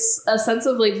 It's a sense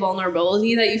of like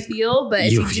vulnerability that you feel, but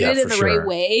if you do it in the right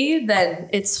way, then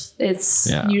it's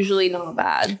usually not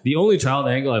bad. The only child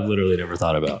angle I've literally never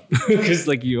thought about because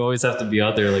like you always have to be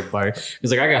out there like because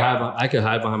like I could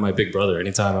hide behind my big brother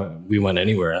anytime we went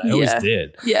anywhere. I always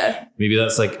did. Yeah. Maybe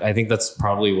that's like I think that's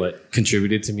probably what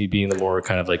contributed to me being the more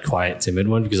kind of like quiet, timid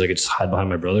one because I could just hide behind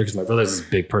my brother because my brother has this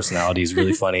big personality. He's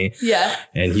really funny.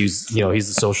 And he's the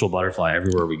social butterfly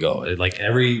everywhere we go. Like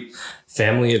every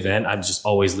family event, I'm just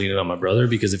always leaning on my brother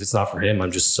because if it's not for him,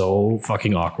 I'm just so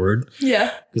fucking awkward.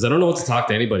 Yeah. Because I don't know what to talk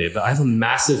to anybody about. I have a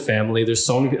massive family. There's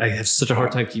so many. I have such a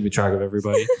hard time keeping track of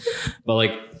everybody. But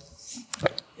like,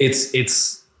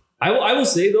 I will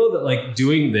say though that like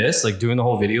doing this, like doing the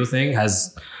whole video thing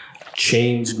has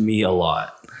changed me a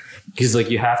lot. Because like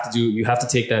you have to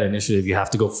take that initiative. You have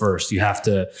to go first. You have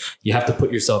to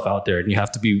put yourself out there, and you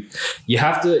have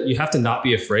to not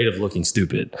be afraid of looking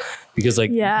stupid. Because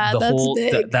like the whole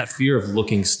that fear of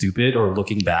looking stupid or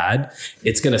looking bad,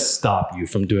 it's gonna stop you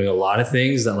from doing a lot of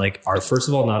things that like are first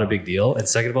of all not a big deal, and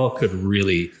second of all could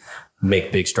really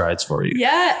make big strides for you.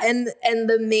 Yeah, and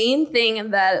the main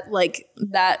thing that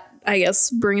I guess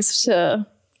brings to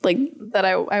like that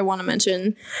I want to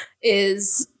mention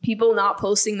is people not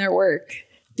posting their work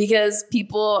because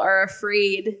people are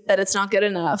afraid that it's not good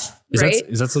enough.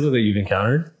 Is that something that you've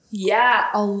encountered? Yeah,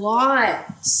 a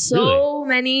lot. So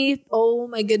many. Oh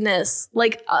my goodness.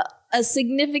 Like a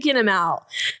significant amount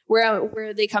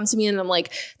where they come to me and they're like,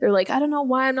 I don't know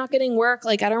why I'm not getting work.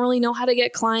 Like, I don't really know how to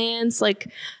get clients. Like,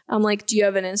 I'm like, do you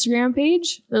have an Instagram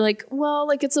page? They're like, well,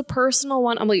 like it's a personal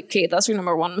one. I'm like, okay, that's your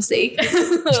number one mistake.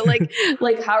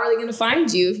 like how are they going to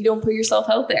find you if you don't put yourself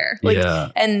out there? Like,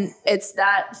 and it's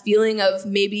that feeling of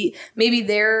maybe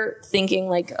they're thinking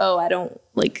like, oh,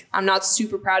 I'm not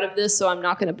super proud of this, so I'm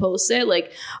not going to post it.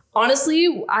 Like,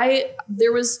 honestly,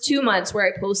 there was 2 months where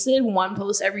I posted one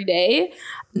post every day.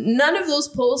 None of those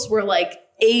posts were like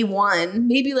A1,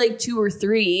 maybe like 2 or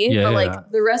 3,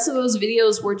 but the rest of those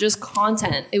videos were just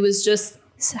content. It was just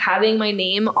having my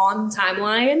name on the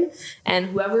timeline, and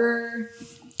whoever,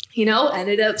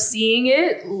 ended up seeing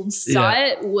it,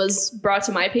 it was brought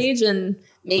to my page, and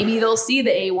maybe they'll see the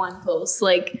A1 post, so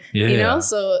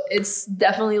it's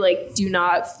definitely like, do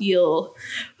not feel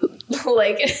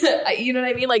like, you know what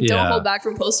I mean? Like, don't hold back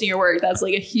from posting your work. That's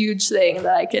like a huge thing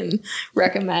that I can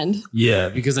recommend. Yeah.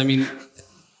 Because I mean,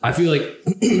 I feel like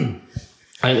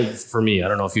for me, I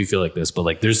don't know if you feel like this, but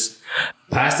like there's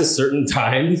past a certain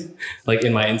time, like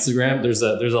in my Instagram, there's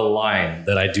a line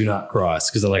that I do not cross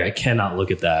because I cannot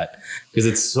look at that because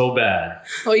it's so bad.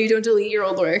 Oh, you don't delete your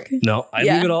old work? No, I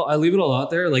leave it all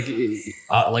out there. Like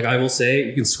I will say,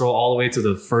 you can scroll all the way to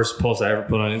the first post I ever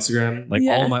put on Instagram. Like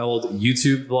all of my old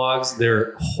YouTube vlogs,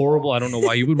 they're horrible. I don't know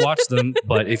why you would watch them,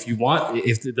 but if you want,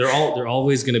 if they're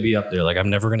always going to be up there. Like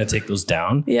I'm never going to take those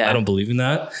down. Yeah, I don't believe in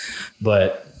that,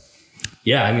 but.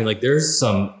 Yeah, I mean, like there's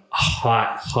some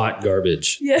hot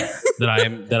garbage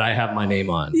that I have my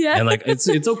name on. Yeah. And like it's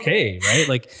okay, right?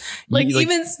 Like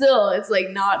even still, it's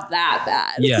like not that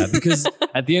bad. Yeah, because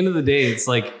at the end of the day, it's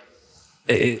like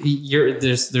it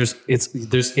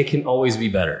can always be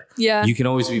better. Yeah. You can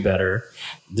always be better.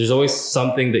 There's always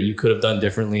something that you could have done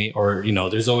differently, or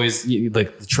there's always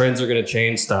like the trends are going to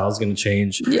change, style's going to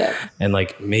change. Yeah. And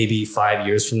like maybe 5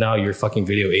 years from now, your fucking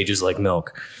video ages like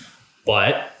milk.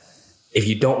 But if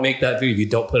you don't make that video, you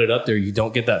don't put it up there, you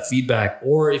don't get that feedback,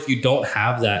 or if you don't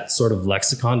have that sort of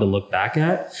lexicon to look back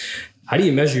at, how do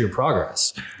you measure your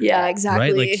progress? Yeah,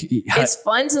 exactly. Right? Like, it's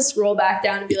fun to scroll back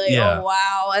down and be like, oh,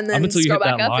 wow. And then scroll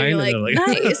back up and you're like,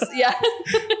 nice. Yeah.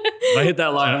 If I hit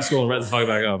that line, I'm scrolling right the fuck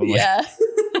back up. I'm like,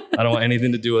 I don't want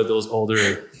anything to do with those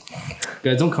older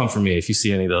guys. Don't come for me if you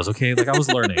see any of those. Okay. Like I was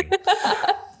learning.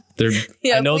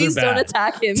 I know please they're bad. Don't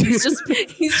attack him.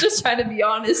 He's just trying to be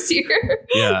honest here.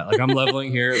 Yeah. Like I'm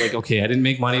leveling here. Like, okay, I didn't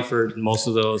make money for most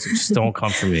of those. Just don't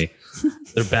come for me.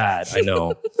 They're bad. I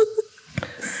know.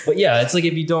 But yeah, it's like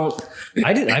if you don't,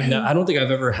 I don't think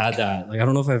I've ever had that. Like, I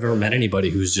don't know if I've ever met anybody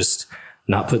who's just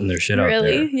not putting their shit out there.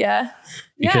 Really? Yeah.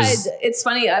 Because it's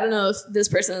funny. I don't know if this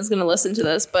person is going to listen to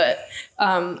this, but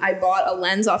I bought a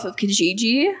lens off of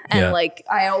Kijiji, and like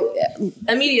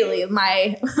immediately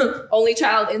my only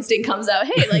child instinct comes out.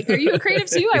 Hey, like, are you a creative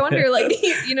too? I wonder, like,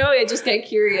 I just get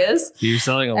curious. You're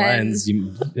selling a lens.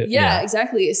 Yeah,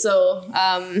 exactly. So,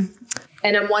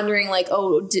 and I'm wondering, like,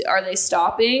 are they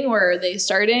stopping or are they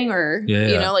starting or,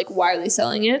 like, why are they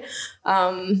selling it?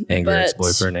 Angry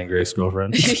ex-boyfriend, angry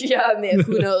ex-girlfriend. Yeah, man,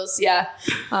 who knows? Yeah.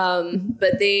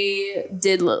 But they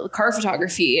did car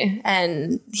photography,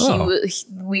 and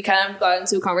we kind of got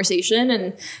into a conversation,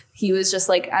 and he was just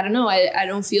like, I don't know. I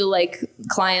don't feel like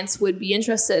clients would be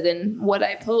interested in what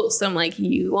I post. I'm like,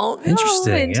 you won't know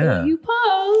until you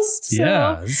post.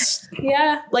 So,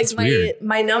 yeah. Like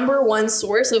my number one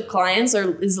source of clients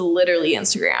is literally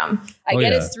Instagram. I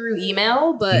get it through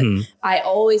email, but I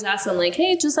always ask them like,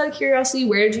 hey, just out of curiosity,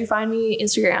 where did you find me?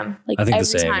 Instagram. Like I think every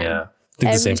the same, time. yeah.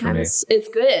 Every time it's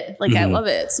good. Like I love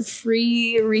it. It's a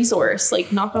free resource.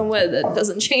 Like knock on wood, that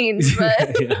doesn't change,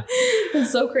 but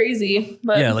it's so crazy.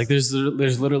 But yeah, like there's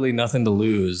literally nothing to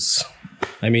lose.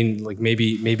 I mean, like maybe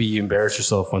you embarrass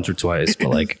yourself once or twice, but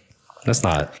like that's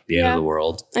not the end of the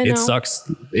world. It sucks.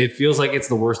 It feels like it's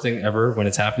the worst thing ever when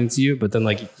it's happening to you, but then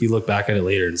like you look back at it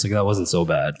later and it's like that wasn't so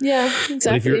bad. Yeah,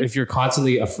 exactly. But if you're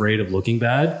constantly afraid of looking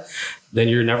bad, then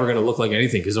you're never going to look like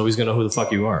anything because nobody's going to know who the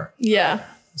fuck you are. Yeah.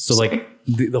 So like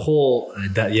the whole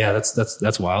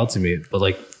that's wild to me. But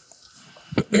like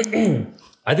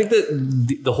I think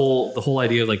that the whole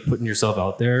idea of like putting yourself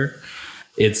out there,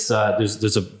 it's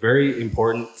there's a very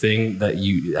important thing that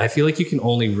I feel like you can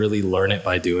only really learn it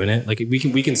by doing it. Like we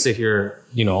can sit here,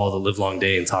 all the live long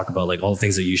day and talk about like all the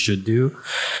things that you should do,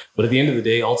 but at the end of the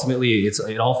day, ultimately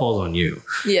it all falls on you.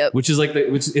 Yeah. Which is like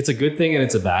it's a good thing and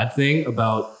it's a bad thing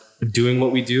about doing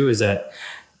what we do is that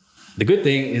the good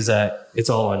thing is that it's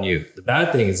all on you. The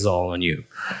bad thing is it's all on you.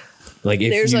 Like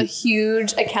there's a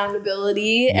huge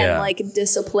accountability and like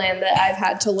discipline that I've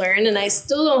had to learn, and I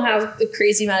still don't have a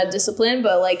crazy amount of discipline,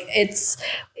 but like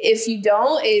if you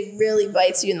don't, it really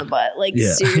bites you in the butt. Like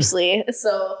seriously.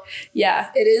 So yeah,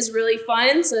 it is really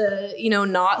fun to,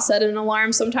 not set an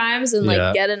alarm sometimes and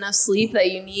like get enough sleep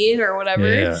that you need or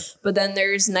whatever. Yeah. But then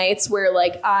there's nights where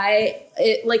like I've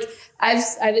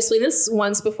explained this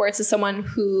once before to someone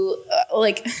who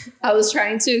I was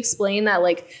trying to explain that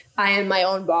like I am my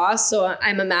own boss. So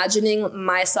I'm imagining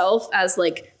myself as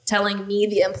like telling me,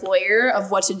 the employer,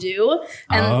 of what to do.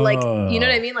 And like, you know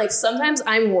what I mean? Like sometimes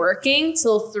I'm working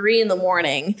till 3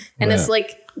 a.m. and it's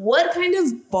like, what kind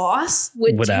of boss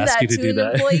would do that to an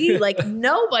employee? Like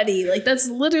nobody. Like that's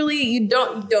literally, you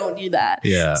don't do that.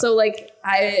 Yeah. So like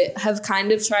I have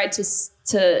kind of tried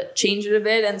to change it a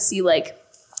bit and see like,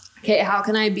 okay, how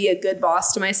can I be a good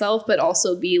boss to myself, but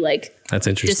also be like that's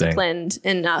interesting, disciplined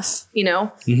enough,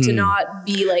 to not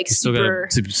be like to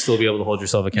still be able to hold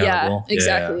yourself accountable. Yeah,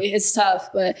 exactly. Yeah. It's tough,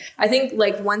 but I think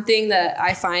like one thing that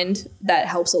I find that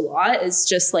helps a lot is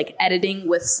just like editing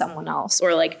with someone else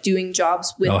or like doing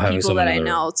jobs with people that I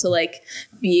know to like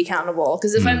be accountable.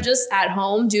 Because if I'm just at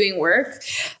home doing work,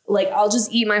 like I'll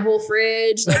just eat my whole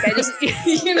fridge. Like I just,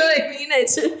 you know what I mean?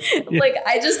 It's like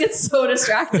I just get so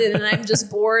distracted and I'm just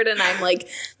bored and I'm like,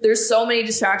 there's so many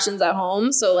distractions at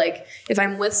home. So like if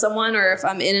I'm with someone or if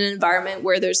I'm in an environment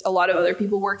where there's a lot of other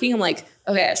people working, I'm like,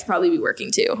 okay, I should probably be working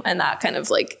too. And that kind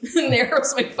of like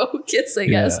narrows my focus, I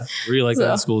guess. Were you like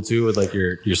that in school too with like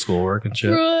your schoolwork and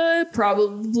shit?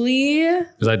 Probably.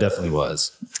 Because I definitely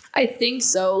was. I think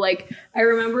so. Like I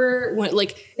remember when,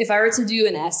 like if I were to do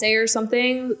an essay or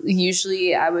something,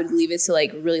 usually I would leave it to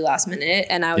like really last minute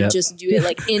and I would just do it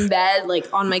like in bed,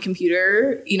 like on my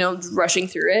computer, rushing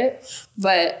through it.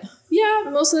 But yeah,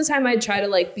 most of the time I'd try to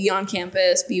like be on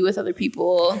campus, be with other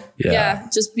people. Yeah,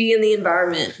 just be in the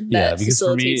environment. That because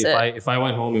for me, if I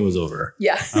went home, it was over.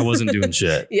 Yeah, I wasn't doing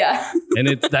shit. Yeah, and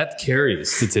that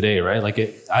carries to today, right? Like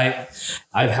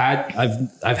I've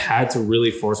had to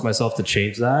really force myself to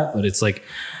change that, but it's like,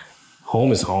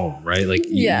 home is home, right? Like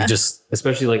you just,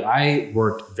 especially like I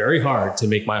worked very hard to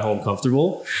make my home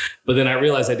comfortable, but then I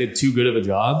realized I did too good of a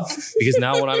job because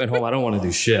now when I'm at home, I don't want to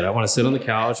do shit. I want to sit on the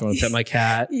couch. I want to pet my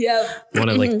cat. I want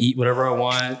to like eat whatever I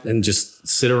want and just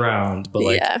sit around. But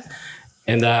like,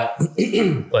 and that,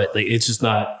 but like, it's just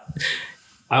not,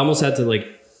 I almost had to like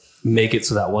make it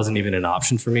so that wasn't even an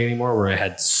option for me anymore, where I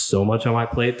had so much on my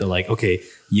plate that like, okay,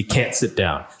 you can't sit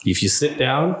down. If you sit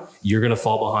down, you're going to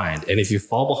fall behind. And if you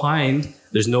fall behind,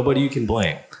 there's nobody you can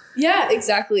blame. Yeah,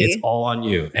 exactly. It's all on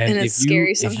you. And it's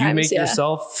scary sometimes. If you make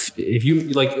yourself, if you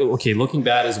like, okay, looking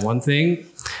bad is one thing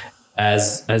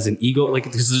as an ego,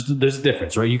 like there's a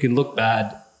difference, right? You can look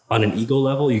bad on an ego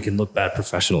level. You can look bad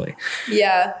professionally.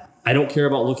 Yeah. I don't care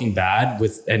about looking bad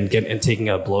and taking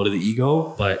a blow to the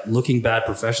ego, but looking bad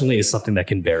professionally is something that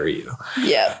can bury you.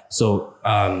 Yeah. So,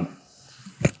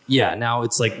 now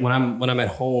it's like when I'm at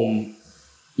home,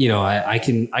 you know, I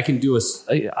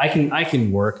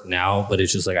can work now, but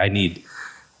it's just like I need,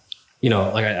 you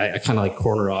know, like I kind of like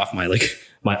corner off my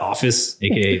office,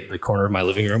 aka the corner of my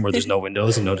living room where there's no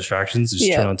windows and no distractions.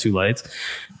 Just turn on 2 lights,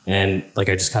 and like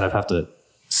I just kind of have to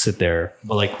sit there.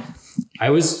 But like I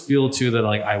always feel too that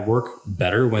like I work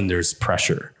better when there's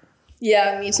pressure.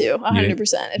 Yeah, me too. 100%.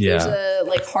 If there's a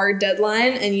like hard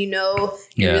deadline and you know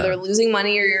you're either losing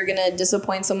money or you're gonna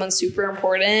disappoint someone super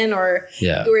important, or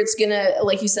it's gonna,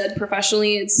 like you said,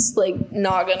 professionally it's like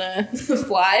not gonna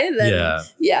fly, then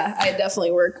I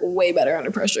definitely work way better under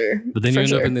pressure. But then you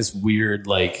end up in this weird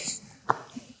like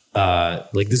this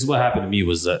is what happened to me,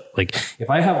 was that like if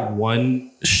I have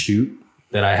one shoot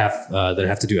that I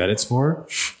have to do edits for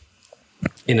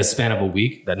in a span of a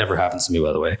week, that never happens to me,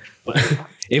 by the way. But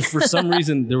if for some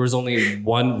reason there was only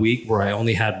 1 week where I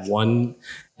only had one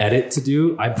edit to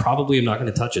do, I probably am not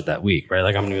going to touch it that week, right?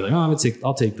 Like I'm going to be like,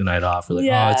 I'll take the night off, or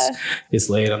like, it's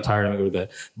late, I'm tired, I'm going to go to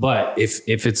bed. But if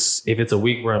it's a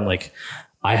week where I'm like,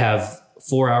 I have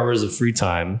 4 hours of free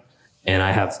time and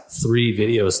I have 3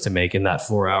 videos to make in that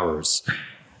 4 hours,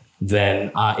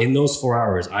 then in those 4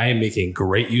 hours, I am making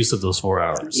great use of those 4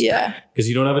 hours. Yeah. Because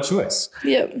you don't have a choice.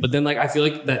 Yeah. But then like, I feel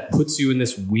like that puts you in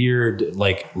this weird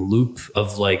like loop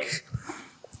of like,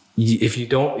 if you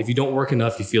don't work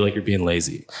enough, you feel like you're being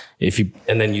lazy.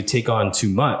 And then you take on too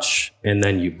much and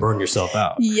then you burn yourself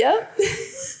out. Yep.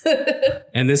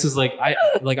 And this is like, I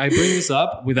bring this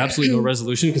up with absolutely no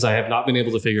resolution because I have not been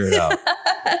able to figure it out.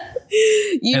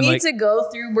 You need to go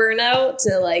through burnout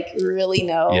to like really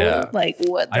know like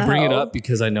what the hell. I bring it up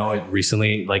because I know it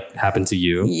recently like happened to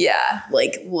you. Yeah.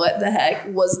 Like what the heck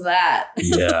was that?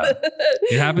 Yeah.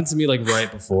 It happened to me like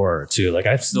right before too. Like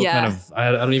I've still kind of,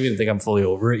 I don't even think I'm fully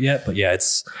over it yet, but yeah,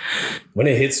 it's when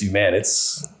it hits you, man,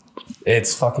 it's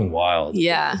fucking wild.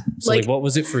 Yeah. So like what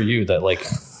was it for you that like,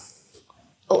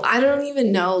 I don't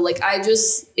even know. Like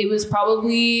it was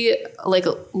probably like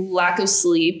a lack of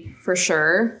sleep for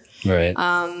sure. Right.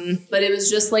 But it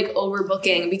was just like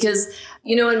overbooking because,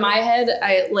 you know, in my head,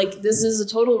 this is a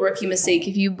total rookie mistake.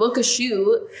 If you book a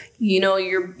shoot, you know,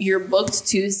 you're booked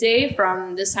Tuesday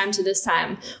from this time to this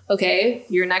time. Okay.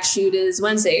 Your next shoot is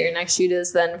Wednesday. Your next shoot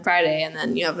is then Friday. And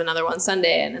then you have another one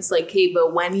Sunday. And it's like, hey,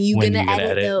 but when are you going to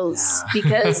edit those?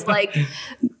 Because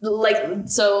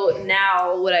so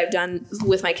now what I've done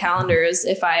with my calendar is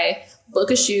if I book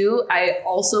a shoot, I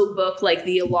also book like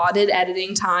the allotted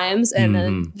editing times and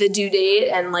then the due date,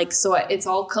 and like so it's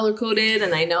all color coded,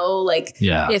 and I know like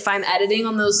if I'm editing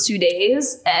on those 2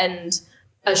 days and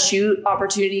a shoot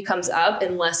opportunity comes up,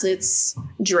 unless it's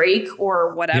Drake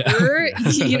or whatever,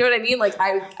 you know what I mean? Like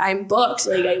I'm booked,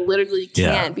 like I literally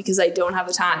can't because I don't have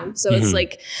the time. So it's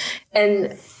like,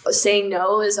 and saying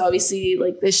no is obviously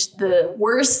like the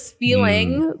worst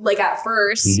feeling, like at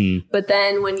first, but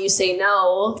then when you say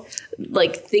no,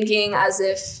 like thinking as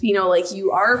if, you know, like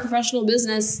you are a professional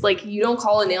business, like you don't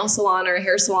call a nail salon or a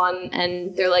hair salon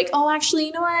and they're like, oh, actually,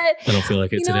 you know what? I don't feel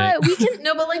like it today. We can,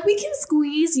 no, but like we can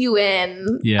squeeze you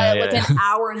in like an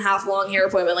hour and a half long hair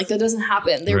appointment. Like that doesn't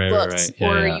happen. They're booked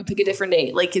or you pick a different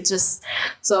date. Like it's just,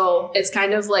 so it's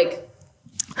kind of like,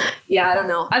 I don't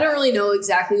know. I don't really know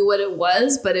exactly what it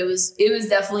was, but it was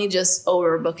definitely just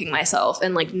overbooking myself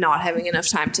and like not having enough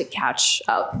time to catch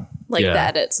up like the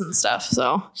edits and stuff.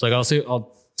 So like I'll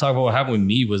talk about what happened with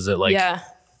me was that like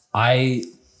I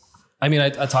mean I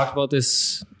talked about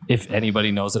this. If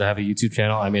anybody knows that I have a YouTube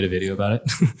channel, I made a video about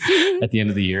it at the end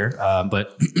of the year.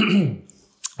 But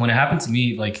when it happened to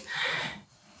me, like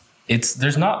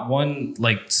there's not one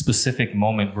like specific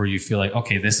moment where you feel like,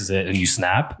 okay, this is it, and you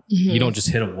snap. You don't just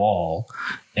hit a wall,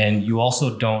 and you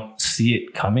also don't see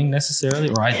it coming necessarily,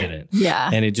 or I didn't. Yeah.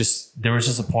 And there was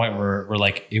just a point where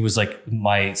like, it was like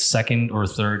my second or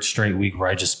third straight week where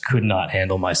I just could not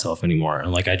handle myself anymore.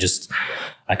 And like, I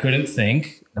couldn't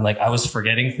think, and like I was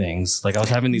forgetting things. Like I was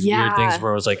having these weird things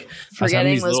where I was like,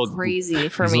 forgetting was crazy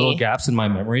for me. Little gaps in my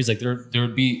memories. Like there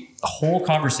would be whole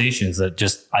conversations that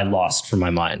just I lost from my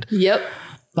mind. Yep.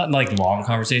 Not like long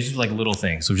conversations, but like little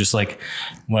things. So just like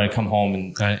when I come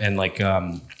home and like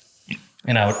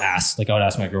and I would ask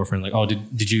my girlfriend, like, oh,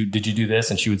 did you do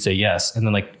this? And she would say yes. And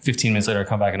then like 15 minutes later, I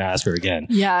come back and ask her again.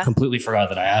 Yeah. Completely forgot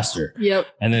that I asked her. Yep.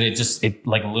 And then it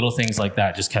like little things like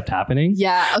that just kept happening.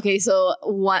 Yeah. Okay. So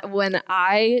when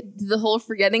I did the whole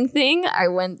forgetting thing, I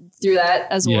went through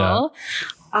that as well.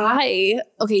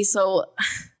 So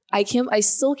I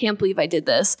still can't believe I did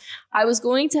this. I was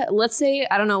going to, let's say,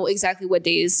 I don't know exactly what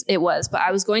days it was, but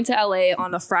I was going to LA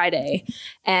on a Friday.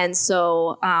 And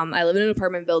so I live in an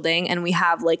apartment building, and we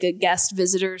have like a guest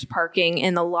visitors parking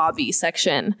in the lobby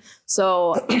section.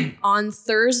 So on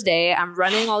Thursday, I'm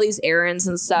running all these errands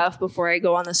and stuff before I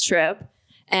go on this trip.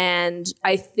 And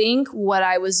I think what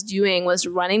I was doing was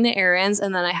running the errands,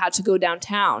 and then I had to go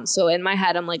downtown. So in my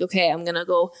head, I'm like, okay, I'm going to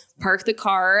go park the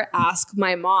car, ask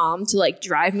my mom to like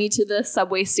drive me to the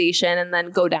subway station, and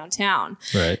then go downtown.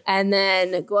 Right. And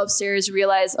then go upstairs,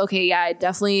 realize, okay, yeah, I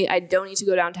don't need to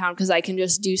go downtown because I can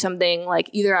just do something like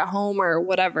either at home or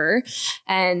whatever.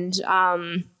 And,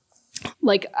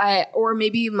 or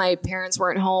maybe my parents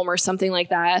weren't home or something like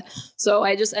that. So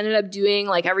I just ended up doing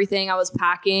like everything. I was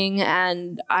packing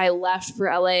and I left for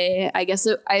LA. I guess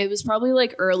it was probably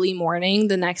like early morning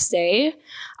the next day.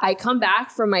 I come back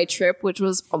from my trip, which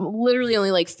was literally only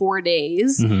like 4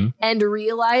 days, and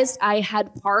realized I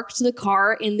had parked the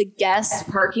car in the guest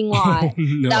parking lot.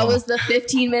 No. That was the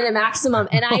 15-minute maximum.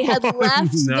 And I had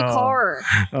left the car.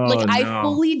 I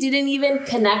fully didn't even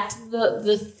connect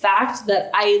the fact that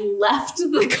I left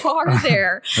the car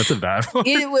there. That's a bad one.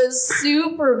 It was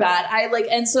super bad.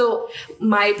 And so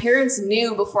my parents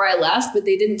knew before I left, but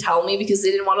they didn't tell me because they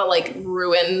didn't want to like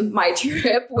ruin my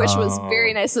trip, which was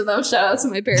very nice of them. Shout out to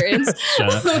my parents.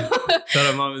 Shout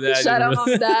out mom and dad. Shout out mom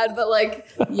and dad. But like,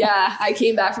 yeah, I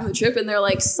came back from the trip and they're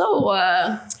like,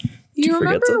 so, you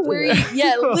remember where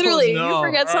you, literally, you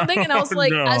forget something? And I was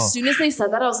like, as soon as they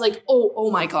said that, I was like, oh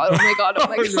my God.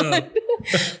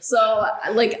 So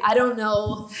like, I don't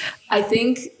know. I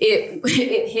think it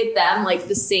hit them like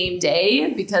the same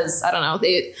day because I don't know,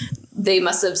 they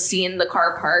must have seen the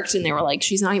car parked and they were like,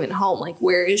 she's not even home. Like,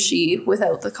 where is she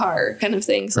without the car kind of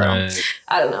thing? So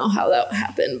I don't know how that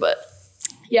happened, but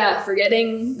yeah,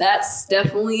 forgetting, that's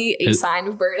definitely a sign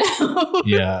of burnout.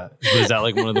 Yeah. But is that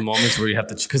like one of the moments where you have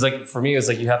to, because like for me, it's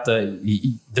like you have to,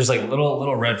 there's like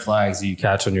little red flags that you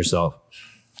catch on yourself.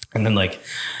 And then like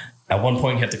at one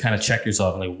point you have to kind of check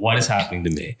yourself and like, what is happening to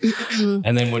me?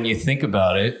 And then when you think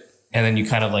about it, and then you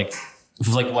kind of like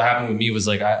what happened with me was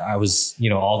like, I was,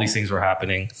 all these things were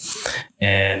happening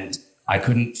and I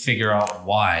couldn't figure out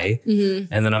why. And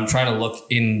then I'm trying to look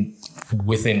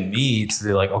within me to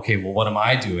be like, okay, well, what am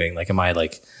I doing? Like, am I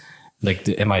is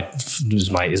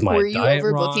my were you diet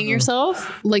overbooking wrong?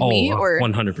 yourself like me or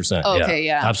 100%? Oh, okay,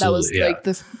 yeah, absolutely, that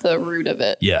was like the root of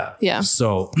it. Yeah.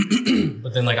 So,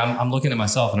 but then like I'm looking at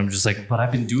myself and I'm just like, but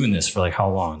I've been doing this for like how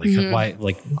long? Like why?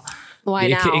 Like why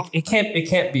now? It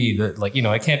can't be that like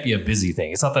it can't be a busy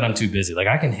thing. It's not that I'm too busy. Like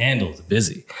I can handle the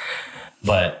busy,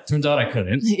 but turns out I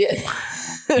couldn't. Yeah.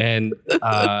 And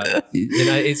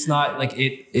it's not like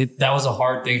it. That was a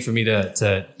hard thing for me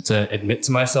to admit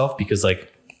to myself because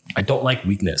like I don't like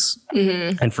weakness,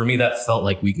 and for me that felt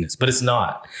like weakness, but it's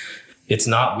not. It's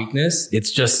not weakness.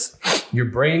 It's just your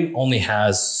brain only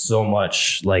has so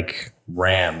much like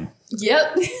RAM.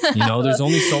 Yep. There's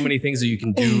only so many things that you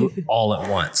can do all at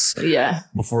once. Yeah.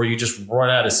 Before you just run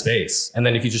out of space. And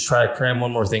then if you just try to cram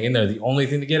one more thing in there, the only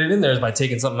thing to get it in there is by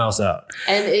taking something else out.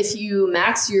 And if you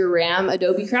max your RAM,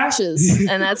 Adobe crashes.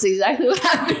 And that's exactly what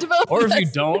happened to both Or if you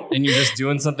don't and you're just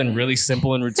doing something really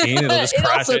simple and routine, it'll just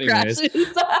crash anyways.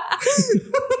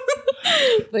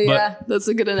 But yeah, that's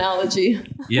a good analogy.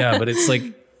 Yeah, but it's like,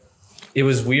 it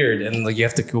was weird. And like you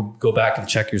have to go back and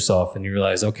check yourself and you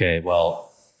realize, okay, well,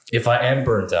 if I am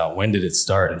burnt out, when did it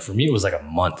start? And for me, it was like a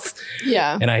month.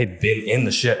 Yeah. And I had been in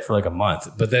the shit for like a month.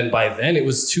 But then by then it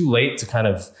was too late to kind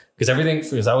of,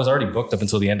 because I was already booked up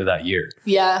until the end of that year.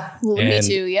 Yeah. Well, me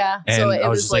too. Yeah. And so it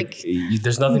was just like,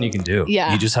 there's nothing you can do.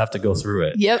 Yeah. You just have to go through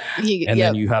it. Yep.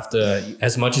 Then you have to,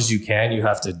 as much as you can, you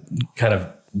have to kind of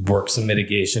work some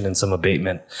mitigation and some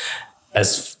abatement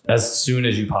as soon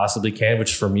as you possibly can,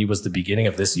 which for me was the beginning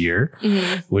of this year,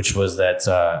 which was that,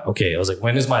 okay, I was like,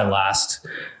 when is my last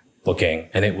booking?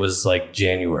 And it was like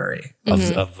January of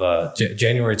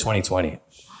January 2020.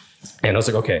 And I was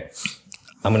like, okay,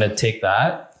 I'm going to take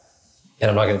that and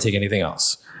I'm not going to take anything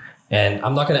else. And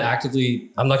I'm not going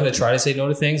to try to say no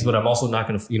to things, but I'm also not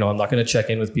going to, I'm not going to check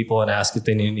in with people and ask if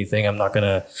they need anything. I'm not going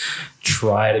to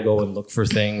try to go and look for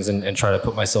things and try to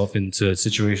put myself into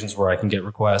situations where I can get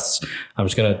requests. I'm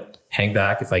just going to hang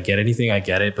back. If I get anything, I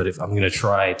get it. But if I'm going to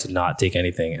try to not take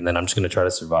anything, and then I'm just going to try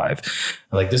to survive.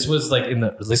 Like this was like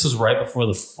this was right before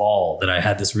the fall that I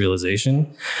had this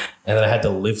realization, and then I had to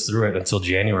live through it until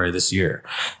January this year.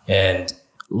 And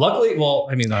luckily, well,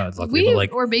 I mean, not luckily, but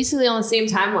like we're basically on the same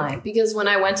timeline, because when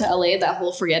I went to LA, that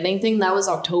whole forgetting thing, that was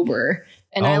October.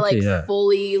 And I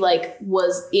fully like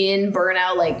was in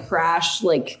burnout, like crash,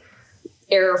 like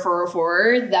error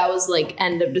 404. That was like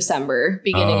end of December,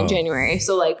 beginning of January.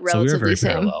 So like relatively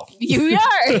same. We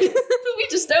are. We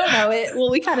just don't know it. Well,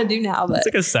 we kind of do now, but it's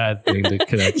like a sad thing to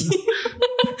connect.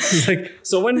 It's like,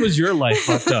 so when was your life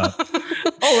fucked up?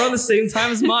 Oh, around the same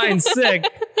time as mine. Sick.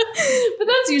 But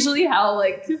that's usually how,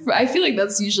 like, I feel like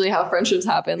that's usually how friendships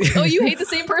happen. Like, oh, you hate the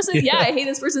same person? Yeah, I hate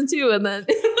this person too. And then,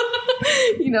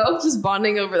 just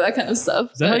bonding over that kind of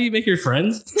stuff. Is that how you make your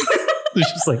friends?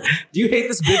 It's just like, do you hate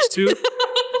this bitch too?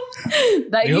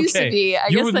 That used to be. I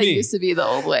guess that used to be the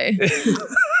old way.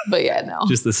 But yeah, no.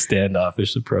 Just the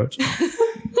standoffish approach.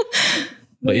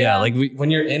 But yeah, like when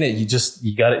you're in it,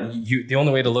 the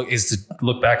only way to look is to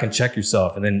look back and check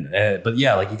yourself. And then, but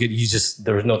yeah, like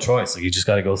there was no choice. Like you just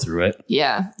got to go through it.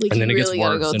 Yeah. Like and then it gets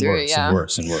worse and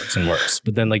worse and worse and worse.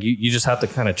 But then like you just have to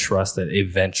kind of trust that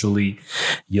eventually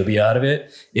you'll be out of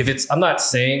it. I'm not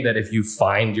saying that if you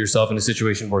find yourself in a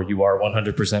situation where you are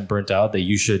 100% burnt out, that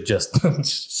you should just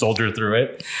soldier through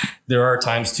it. There are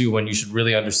times too when you should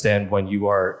really understand when you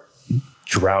are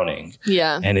drowning.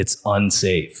 Yeah. And it's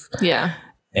unsafe. Yeah.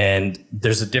 And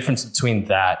there's a difference between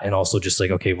that and also just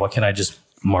like, okay, what can I just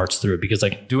march through it? Because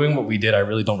like doing what we did, I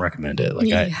really don't recommend it.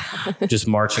 Like I just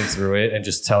marching through it and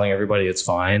just telling everybody it's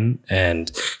fine.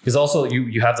 And because also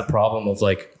you have the problem of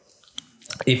like,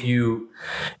 if you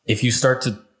start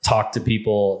to talk to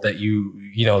people that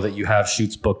that you have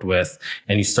shoots booked with,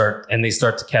 and they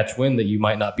start to catch wind that you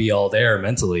might not be all there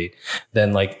mentally,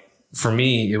 then like for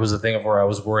me, it was a thing of where I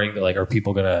was worrying that like, are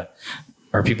people gonna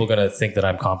think that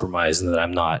I'm compromised and that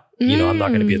I'm not, I'm not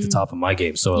going to be at the top of my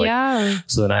game. So like,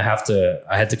 so then I had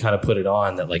to kind of put it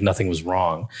on that like nothing was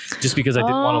wrong, just because I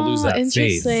didn't want to lose that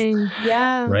faith.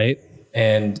 Yeah. Right.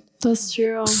 And that's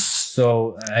true.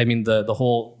 So, I mean, the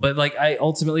whole, but like, I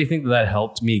ultimately think that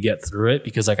helped me get through it,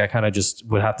 because like, I kind of just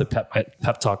would have to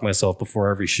pep talk myself before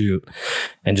every shoot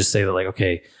and just say that like,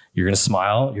 okay, you're going to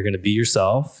smile. You're going to be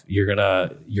yourself. You're going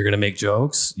to make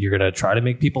jokes. You're going to try to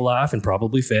make people laugh and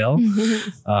probably fail.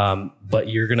 But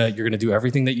you're going to do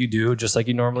everything that you do just like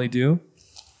you normally do.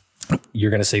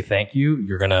 You're going to say thank you.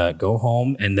 You're going to go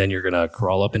home, and then you're going to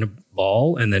crawl up in a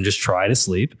ball and then just try to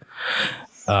sleep.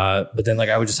 But then like,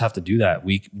 I would just have to do that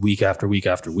week after week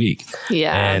after week.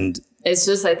 Yeah. And it's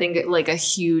just, I think like a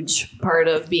huge part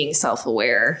of being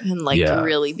self-aware and like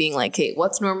really being like, hey,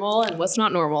 what's normal and what's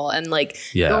not normal? And like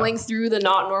going through the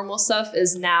not normal stuff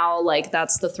is now like,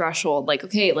 that's the threshold. Like,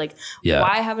 okay, like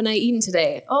why haven't I eaten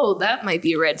today? Oh, that might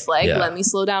be a red flag. Let me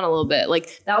slow down a little bit.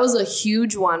 Like that was a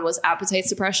huge one, was appetite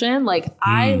suppression. Like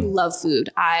I love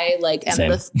food. I like am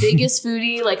the biggest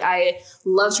foodie. Like I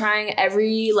love trying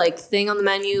every like thing on the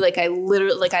menu. Like I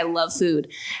love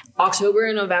food. October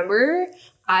and November,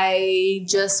 I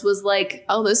just was like,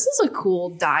 oh, this is a cool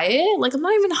diet. Like, I'm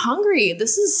not even hungry.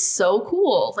 This is so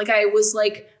cool. Like, I was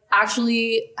like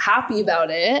actually happy about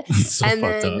it. So and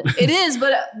then up. It is,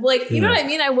 but like, you know what I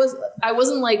mean? I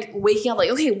wasn't like waking up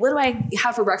like, okay, what do I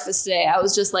have for breakfast today? I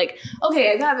was just like,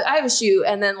 okay, I have a shoot.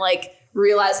 And then like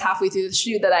realized halfway through the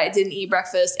shoot that I didn't eat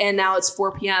breakfast, and now it's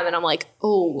 4 p.m. and I'm like,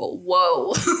 oh,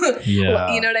 whoa. You know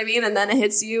what I mean? And then it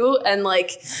hits you, and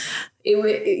like,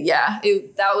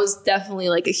 that was definitely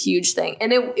like a huge thing.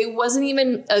 And it wasn't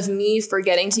even of me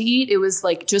forgetting to eat. It was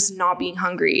like just not being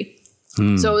hungry.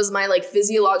 So it was my like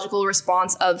physiological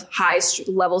response of high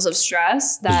levels of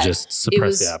stress that just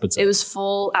suppress the appetite. It was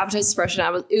full appetite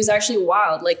suppression. It was actually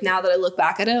wild. Like now that I look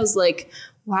back at it, I was like,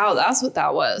 wow, that's what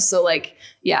that was. So like,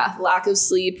 yeah, lack of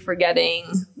sleep, forgetting,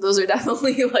 those are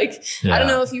definitely like, I don't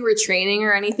know if you were training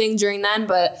or anything during then,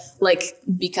 but like,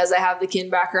 because I have the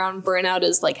kin background, burnout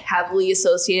is like heavily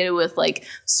associated with like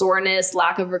soreness,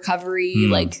 lack of recovery,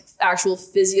 like actual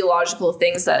physiological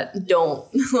things that don't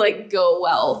like go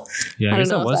well. Yeah, I guess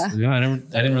that was. Yeah, I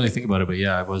didn't really think about it, but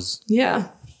yeah, it was. Yeah.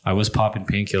 I was popping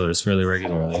painkillers fairly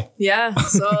regularly. Yeah.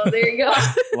 So there you go.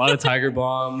 A lot of Tiger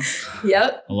Balm.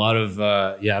 Yep. A lot of,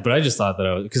 but I just thought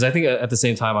that because I think at the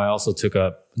same time I also took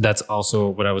up, that's also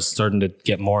what I was starting to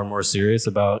get more and more serious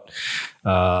about,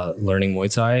 learning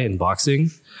Muay Thai and boxing.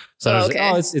 So I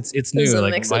was like, it's new.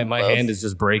 Like my hand is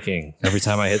just breaking every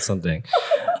time I hit something.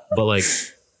 But like,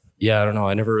 yeah, I don't know.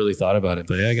 I never really thought about it,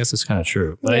 but yeah, I guess it's kind of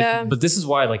true. But but this is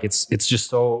why, like, it's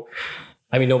just so.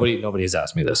 I mean, nobody has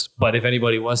asked me this, but if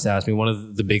anybody was to ask me, one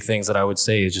of the big things that I would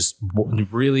say is just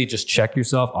really just check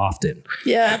yourself often.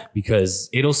 Yeah. Because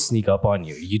it'll sneak up on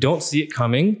you. You don't see it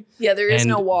coming. Yeah, there is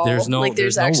no wall.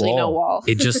 There's actually no wall.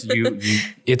 It just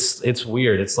it's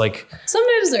weird. It's like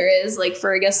sometimes there is, like,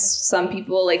 for I guess some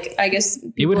people, like, I guess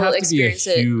people it would have to be a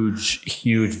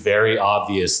huge, very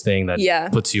obvious thing that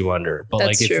puts you under. But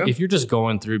that's like if you're just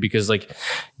going through, because like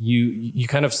you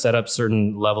kind of set up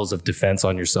certain levels of defense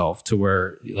on yourself to where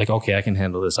like, okay, I can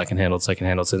handle this, I can handle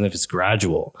this. And if it's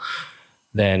gradual,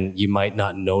 then you might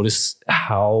not notice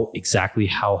how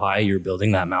high you're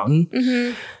building that mountain.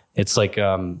 Mm-hmm. It's like,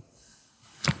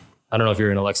 I don't know if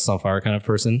you're an Alexis on Fire kind of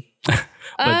person,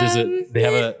 but they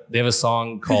have a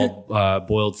song called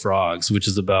Boiled Frogs, which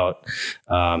is about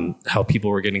how people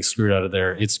were getting screwed out of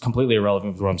there. It's completely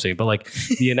irrelevant with what I'm saying, but like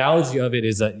the analogy of it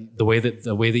is that the way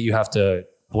that you have to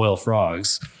boil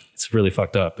frogs, it's really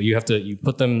fucked up. But you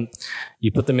put them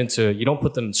into, you don't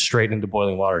put them straight into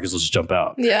boiling water because they'll just jump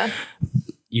out. Yeah.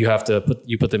 You have to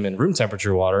put them in room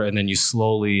temperature water, and then you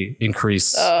slowly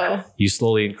increase the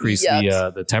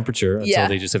temperature until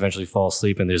they just eventually fall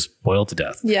asleep and they just boil to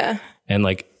death. Yeah. And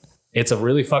like, it's a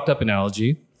really fucked up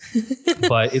analogy,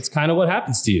 but it's kind of what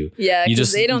happens to you. Yeah.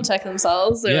 Because they don't check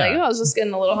themselves. They're like, oh, I was just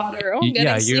getting a little hotter. Oh, I'm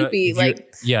getting sleepy.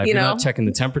 If you're not checking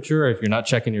the temperature, or if you're not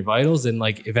checking your vitals, then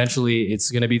like eventually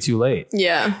it's going to be too late.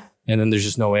 Yeah. And then there's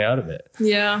just no way out of it.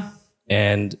 Yeah.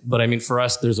 But I mean, for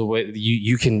us, there's a way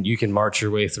you can march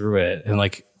your way through it. And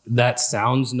like, that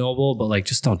sounds noble, but like,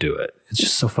 just don't do it. It's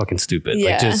just so fucking stupid.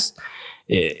 Yeah. Like, just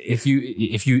if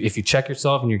you check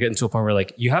yourself and you're getting to a point where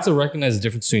like, you have to recognize the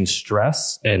difference between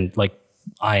stress and like,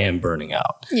 I am burning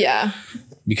out. Yeah.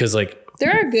 Because like,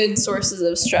 there are good sources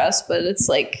of stress, but it's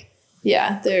like,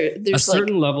 yeah, there's a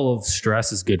certain level of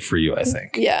stress is good for you, I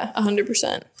think. Yeah.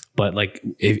 100%. But like,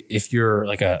 if you're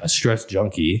like a stress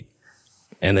junkie,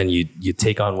 and then you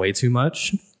take on way too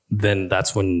much, then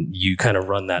that's when you kind of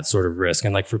run that sort of risk.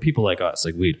 And like, for people like us,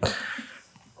 like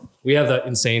we have that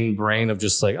insane brain of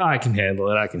just like, oh, I can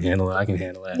handle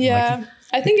it. Yeah. Like,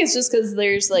 I think it's just because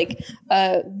there's like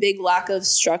a big lack of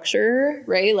structure,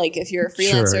 right? Like if you're a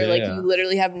freelancer, you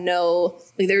literally have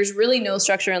there's really no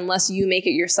structure unless you make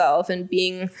it yourself. And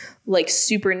being like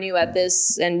super new at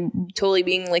this and totally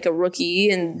being like a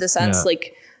rookie in the sense,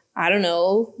 like, I don't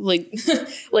know, like,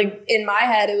 like in my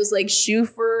head, it was like shoot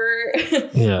for,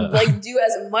 like do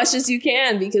as much as you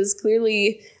can, because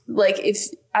clearly, like, if,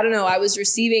 I don't know, I was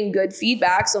receiving good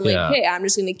feedback. So I'm like, hey, I'm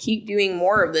just going to keep doing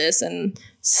more of this and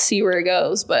see where it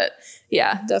goes. But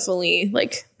yeah, definitely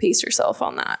like pace yourself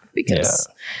on that, because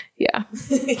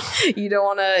you don't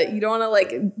want to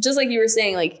like, just like you were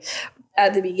saying, like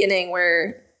at the beginning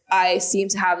where I seem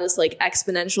to have this like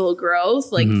exponential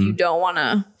growth, like you don't want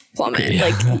to plummet.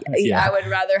 I would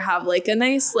rather have like a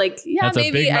nice, like, that's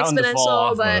maybe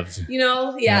exponential, but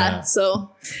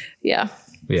so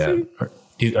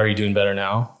are you doing better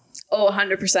now? Oh,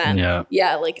 100%.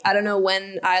 Yeah. Like, I don't know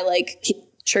when I like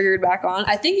triggered back on.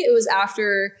 I think it was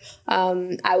after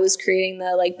I was creating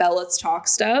the like Bell Let's Talk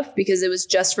stuff, because it was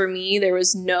just for me. There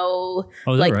was no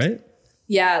that right?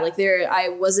 Yeah, like I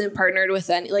wasn't partnered with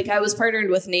any, like I was partnered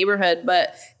with Neighborhood,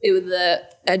 but it was the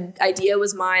idea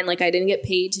was mine. Like I didn't get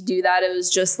paid to do that. It was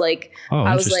just like,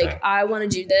 I was like, I want to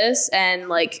do this. And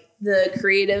like the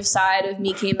creative side of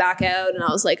me came back out, and I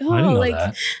was like, oh, like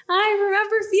I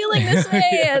remember feeling this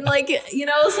way. And like,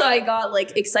 so I got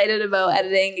like excited about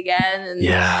editing again. And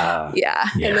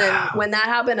And then when that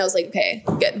happened, I was like, okay,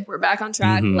 good. We're back on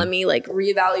track. Let me like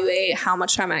reevaluate how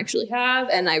much time I actually have.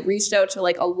 And I reached out to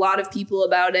like a lot of people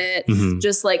about it,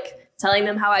 just like telling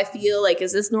them how I feel, like,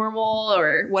 is this normal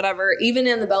or whatever. Even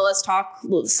in the Bell Let's Talk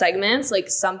segments, like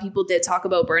some people did talk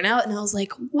about burnout, and I was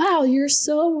like, wow, you're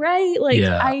so right. Like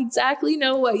I exactly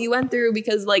know what you went through,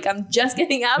 because like I'm just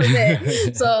getting out of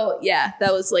it. So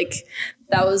that was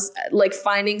like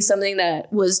finding something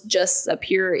that was just a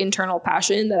pure internal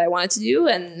passion that I wanted to do.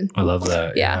 And I love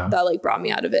that. That like brought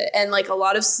me out of it. And like a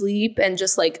lot of sleep and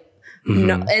just like,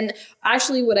 and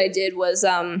actually what I did was,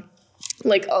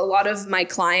 like a lot of my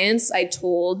clients, I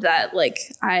told that like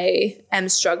I am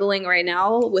struggling right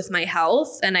now with my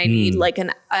health and I need like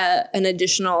an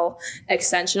additional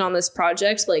extension on this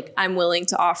project. Like I'm willing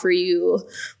to offer you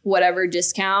whatever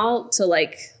discount to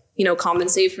like, you know,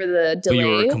 compensate for the delay. But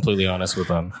you were completely honest with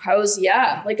them.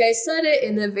 Like I said it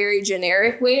in a very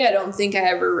generic way. I don't think I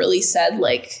ever really said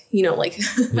like, you know, like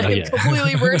I'm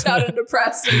completely burnt out and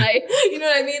depressed and you know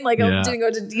what I mean? Like I didn't go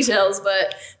into details,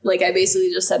 but like I basically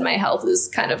just said my health is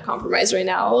kind of compromised right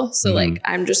now. So like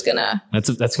I'm just gonna.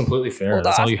 That's completely fair.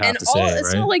 That's all you have to say, right?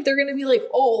 It's not like they're gonna be like,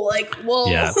 oh, like, well.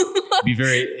 Yeah.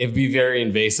 It'd be very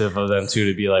invasive of them too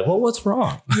to be like, well, what's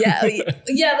wrong? Yeah,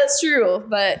 that's true.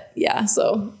 But yeah,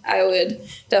 so I would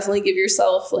definitely give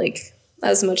yourself like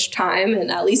as much time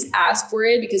and at least ask for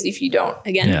it, because if you don't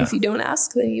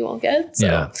ask, then you won't get. So.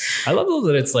 Yeah, I love though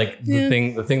that it's like the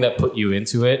thing that put you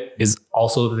into it is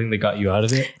also the thing that got you out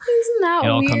of it. Isn't that weird? It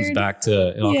all comes back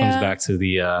to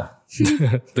the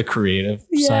the creative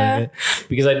side of it,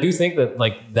 because I do think that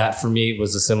like that for me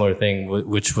was a similar thing,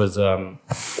 which was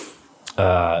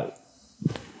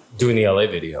doing the LA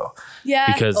video.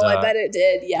 Yeah. Because I bet it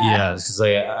did. Yeah. Yeah. Because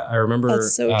I remember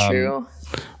that's so true.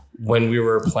 When we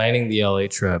were planning the LA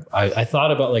trip, I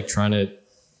thought about like trying to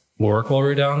work while we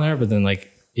were down there, but then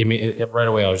like right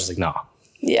away I was just like, nah.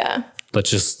 Yeah. Let's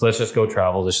just go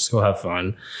travel. Let's just go have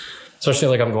fun. Especially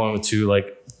like I'm going with two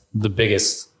like the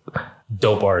biggest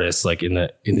dope artists like in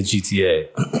the GTA.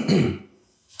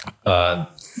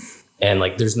 And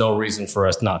like there's no reason for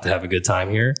us not to have a good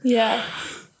time here. Yeah.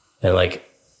 And like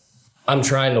I'm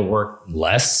trying to work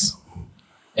less,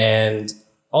 and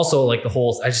also like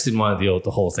I just didn't want to deal with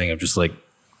the whole thing of just like,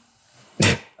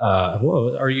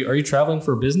 whoa, are you traveling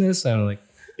for business? And I'm like,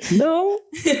 no,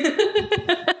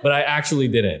 but I actually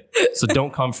didn't. So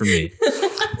don't come for me.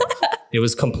 It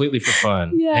was completely for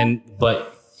fun. Yeah.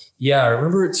 But I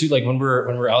remember it too. Like when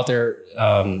we're out there,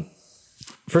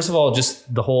 first of all,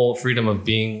 just the whole freedom of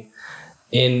being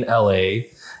in LA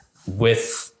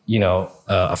with, you know,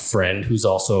 a friend who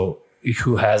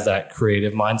has that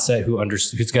creative mindset,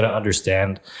 who's going to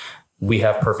understand we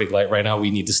have perfect light right now. We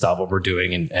need to stop what we're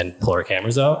doing and pull our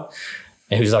cameras out,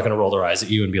 and who's not going to roll their eyes at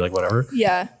you and be like, whatever.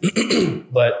 Yeah.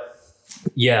 But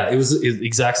yeah, it was the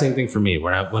exact same thing for me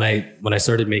when I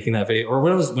started making that video, or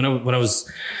when I was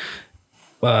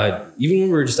even when we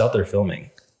were just out there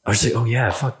filming. I was like, oh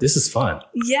yeah, fuck, this is fun.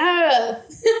 Yeah.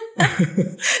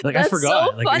 Like I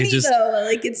forgot. So like funny though.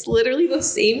 Like it's literally the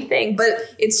same thing, but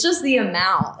it's just the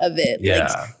amount of it. Yeah.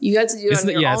 Like you got to do it on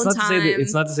your own time.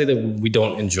 It's not to say that we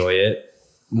don't enjoy it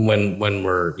when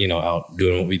we're, you know, out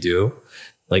doing what we do.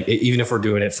 Like even if we're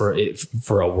doing it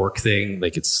for a work thing,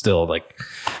 like it's still like,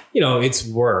 you know, it's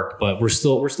work, but we're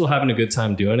still having a good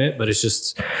time doing it. But it's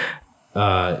just,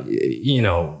 you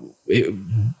know,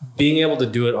 being able to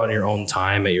do it on your own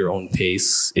time at your own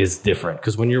pace is different,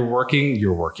 because when you're working,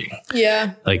 you're working.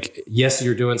 Yeah. Like, yes,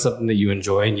 you're doing something that you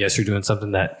enjoy, and yes, you're doing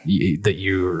something that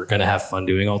you're going to have fun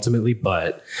doing ultimately,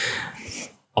 but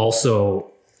also,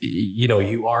 you know,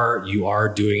 you are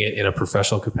doing it in a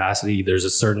professional capacity. There's a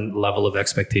certain level of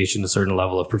expectation, a certain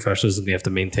level of professionalism you have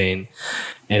to maintain.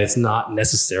 And it's not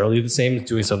necessarily the same as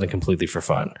doing something completely for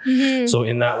fun. Mm-hmm. So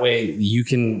in that way, you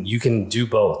can do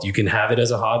both. You can have it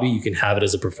as a hobby. You can have it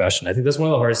as a profession. I think that's one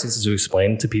of the hardest things to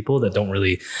explain to people that don't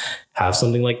really have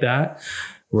something like that,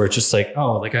 where it's just like,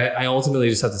 oh, like I ultimately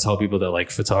just have to tell people that like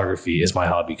photography is my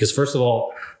hobby. Because first of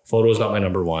all, photo is not my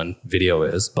number one, video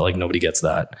is, but like nobody gets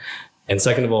that. And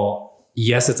second of all,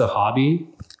 yes, it's a hobby,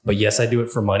 but yes, I do it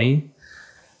for money,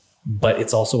 but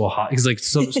it's also a hobby. Because like,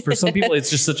 so for some people, it's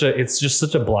just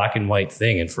such a black and white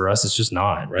thing. And for us, it's just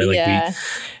not, right? Like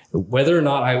whether or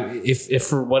not if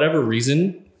for whatever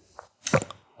reason,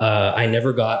 I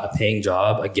never got a paying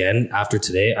job again after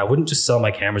today, I wouldn't just sell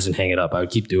my cameras and hang it up. I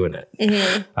would keep doing it.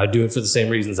 Mm-hmm. I would do it for the same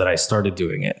reasons that I started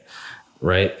doing it.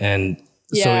 Right. And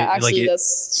yeah, so actually,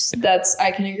 that's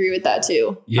I can agree with that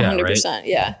too. Yeah, 100%. Right?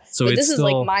 Yeah. So but this is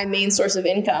like my main source of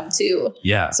income too.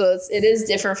 Yeah. So it is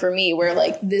different for me, where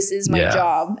like this is my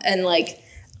job, and like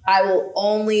I will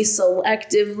only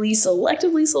selectively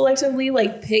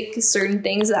like pick certain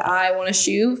things that I want to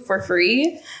shoot for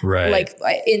free, right? Like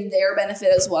in their benefit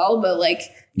as well, but like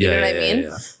you know what I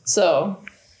mean.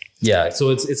 Yeah. So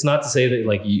it's not to say that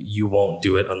like you won't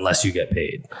do it unless you get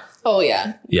paid. Oh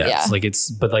yeah. Yeah.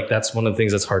 But like, that's one of the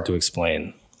things that's hard to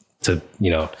explain to, you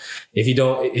know, if you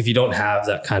don't have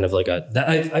that kind of like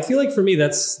I feel like for me,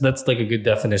 that's like a good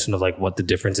definition of like what the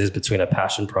difference is between a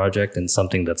passion project and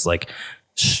something that's like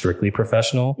strictly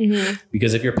professional. Mm-hmm.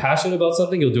 Because if you're passionate about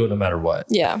something, you'll do it no matter what.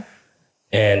 Yeah.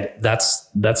 And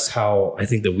that's how I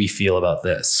think that we feel about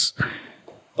this.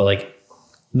 But like,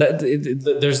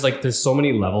 There's so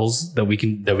many levels that we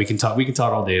can talk. We can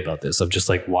talk all day about this of just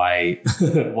like why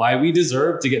we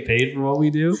deserve to get paid for what we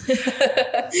do.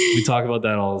 We talk about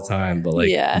that all the time, but like,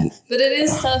 yeah, but it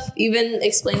is tough even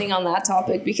explaining on that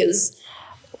topic because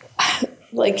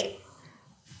like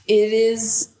it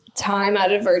is time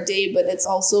out of our day, but it's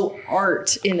also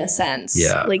art in a sense.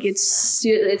 Yeah. Like it's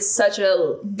such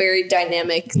a very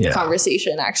dynamic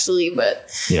conversation actually, but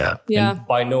yeah. And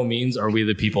by no means are we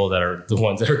the people that are the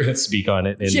ones that are going to speak on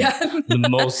it in the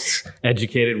most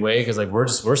educated way. Cause like we're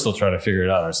still trying to figure it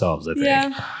out ourselves, I think.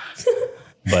 Yeah.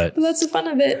 But that's the fun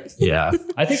of it. Yeah.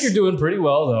 I think you're doing pretty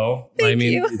well though. Thank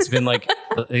you. It's been like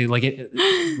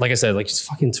I said, like it's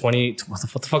fucking 20. What the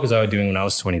fuck was I doing when I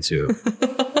was 22?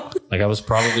 Like I was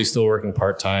probably still working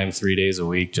part-time 3 days a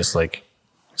week, just like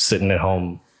sitting at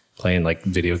home playing like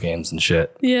video games and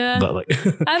shit. Yeah. But like,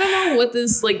 I don't know what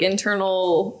this like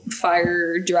internal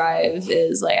fire drive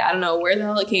is. Like, I don't know where the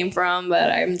hell it came from,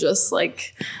 but I'm just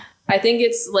like, I think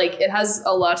it's like, it has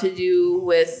a lot to do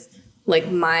with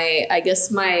like my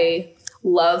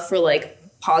love for like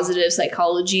positive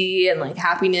psychology and like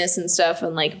happiness and stuff,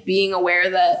 and like being aware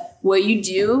that what you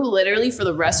do literally for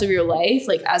the rest of your life,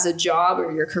 like as a job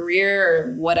or your career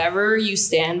or whatever you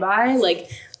stand by, like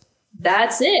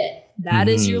that's it. That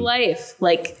is your life.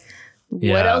 Like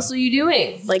what else are you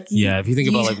doing? Like if you think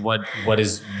about like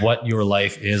what your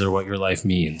life is or what your life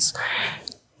means,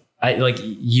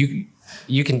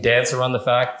 you can dance around the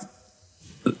fact,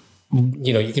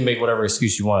 you know, you can make whatever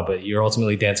excuse you want, but you're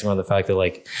ultimately dancing around the fact that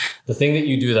like the thing that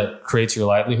you do that creates your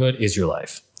livelihood is your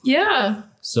life. Yeah.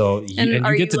 So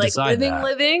you get to like decide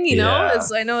living, you know,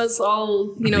 I know it's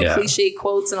all, you know, cliche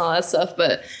quotes and all that stuff,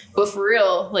 but for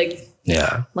real, like,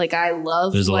 like I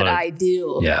love what I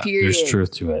do. Yeah. Period. There's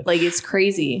truth to it. Like it's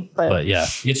crazy, but yeah,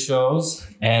 it shows.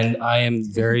 And I am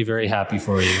very, very happy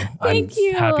for you. Thank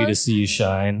you. Happy to see you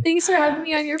shine. Thanks for having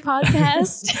me on your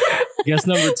podcast. Guess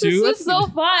number 2. This is so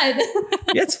fun.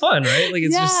 Yeah, it's fun, right? Like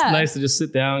it's just nice to just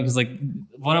sit down because like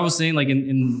what I was saying, like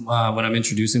in when I'm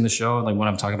introducing the show, like when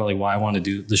I'm talking about like why I want to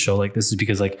do the show like this is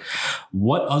because like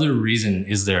what other reason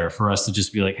is there for us to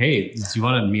just be like, hey, do you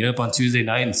want to meet up on Tuesday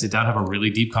night and sit down, have a really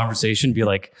deep conversation, be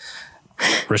like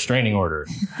restraining order.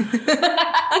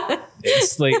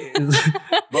 It's like,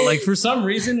 but like for some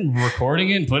reason, recording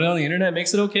it and putting it on the internet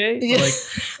makes it okay.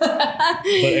 But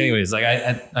anyways, like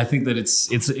I think that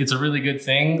it's a really good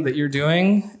thing that you're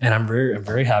doing, and I'm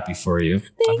very happy for you.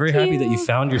 I'm very happy that you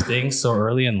found your thing so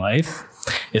early in life.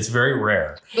 It's very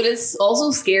rare. But it's also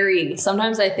scary.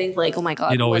 Sometimes I think like, oh my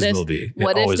God, it always will be.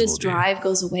 What if this drive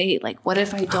goes away? Like, what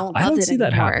if I don't love it anymore? I don't see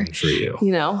that happening for you.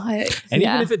 You know?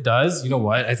 Even if it does, you know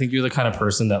what? I think you're the kind of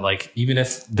person that like, even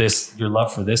if your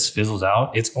love for this fizzles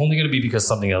out, it's only going to be because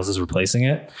something else is replacing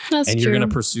it. That's and you're going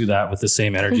to pursue that with the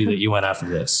same energy that you went after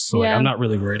this. So like, I'm not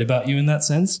really worried about you in that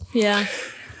sense. Yeah.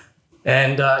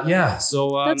 And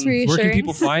so where can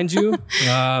people find you?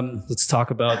 Let's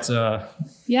talk about sure.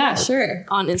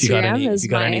 On Instagram. If you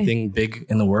got anything big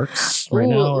in the works right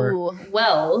now? Or?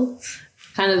 Well,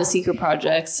 kind of the secret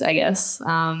projects, I guess.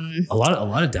 A lot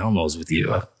of downloads with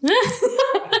you.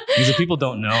 Because people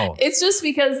don't know. It's just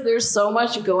because there's so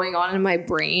much going on in my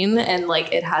brain and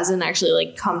like it hasn't actually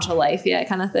like come to life yet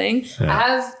kind of thing. Yeah. I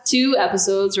have 2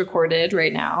 episodes recorded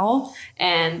right now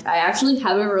and I actually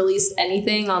haven't released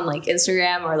anything on like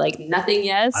Instagram or like nothing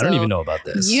yet. I don't even know about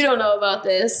this. You don't know about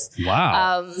this.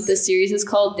 Wow. The series is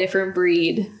called Different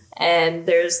Breed. And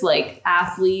there's like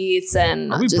athletes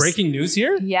and are we breaking news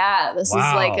here? Yeah, this is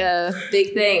like a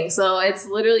big thing. So it's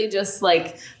literally just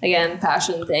like, again,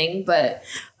 passion thing, but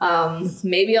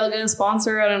maybe I'll get a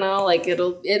sponsor. I don't know. Like I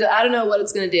don't know what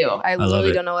it's going to do. I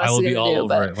literally don't know what it's going to do. I will be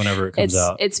all over it whenever it comes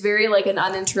out. It's very like an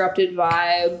uninterrupted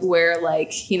vibe where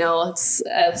like, you know, it's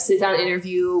a sit down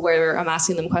interview where I'm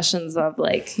asking them questions of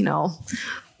like, you know,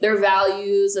 their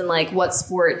values and like what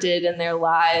sport did in their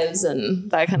lives and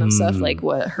that kind of stuff, like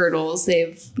what hurdles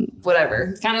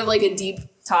whatever, kind of like a deep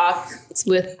talk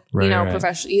with,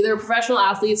 professional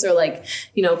athletes or like,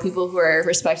 you know, people who are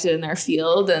respected in their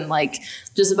field and like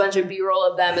just a bunch of B-roll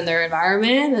of them in their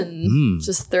environment and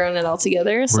just throwing it all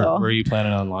together. So where are you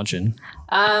planning on launching?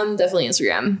 Definitely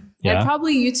Instagram. Yeah. And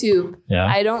probably YouTube. Yeah.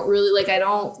 I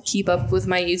don't keep up with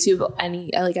my YouTube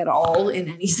at all in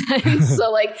any sense. So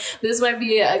like this might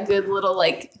be a good little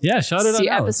like shout it out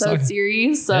episode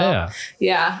series. So I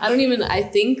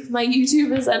think my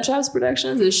YouTube is NSHAPS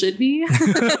Productions. It should be.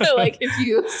 Like if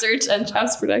you search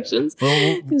NSHAPS Productions,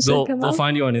 they'll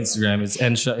find you on Instagram.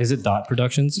 Is it dot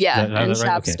productions? Yeah.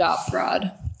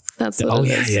 NSHAPS.prod. That's what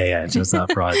it is. Yeah. Just not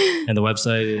prod. And the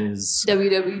website is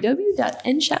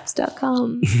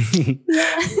www.nshaps.com.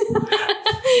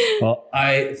 Well,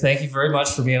 I thank you very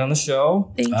much for being on the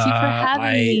show. Thank you for having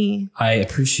me. I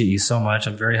appreciate you so much.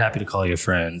 I'm very happy to call you a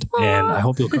friend. And I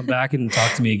hope you'll come back and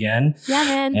talk to me again. Yeah,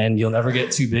 man. And you'll never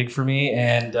get too big for me.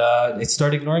 And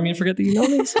start ignoring me and forget that you know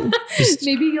me. So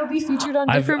maybe you'll be featured on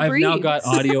different breeds. I've now got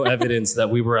audio evidence that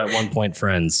we were at one point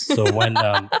friends. So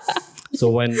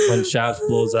when Shaps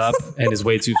blows up and is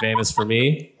way too famous for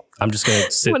me, I'm just going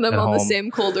to sit when I'm at on home. the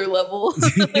same colder level.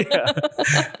 Yeah.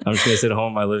 I'm just going to sit at home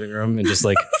in my living room and just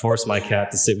like force my cat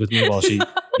to sit with me while she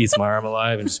eats my arm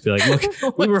alive and just be like,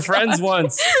 look, we were friends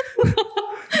once.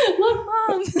 Look,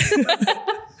 Mom.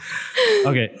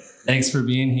 Okay. Thanks for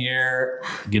being here.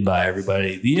 Goodbye,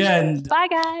 everybody. The end. Bye,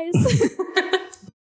 guys.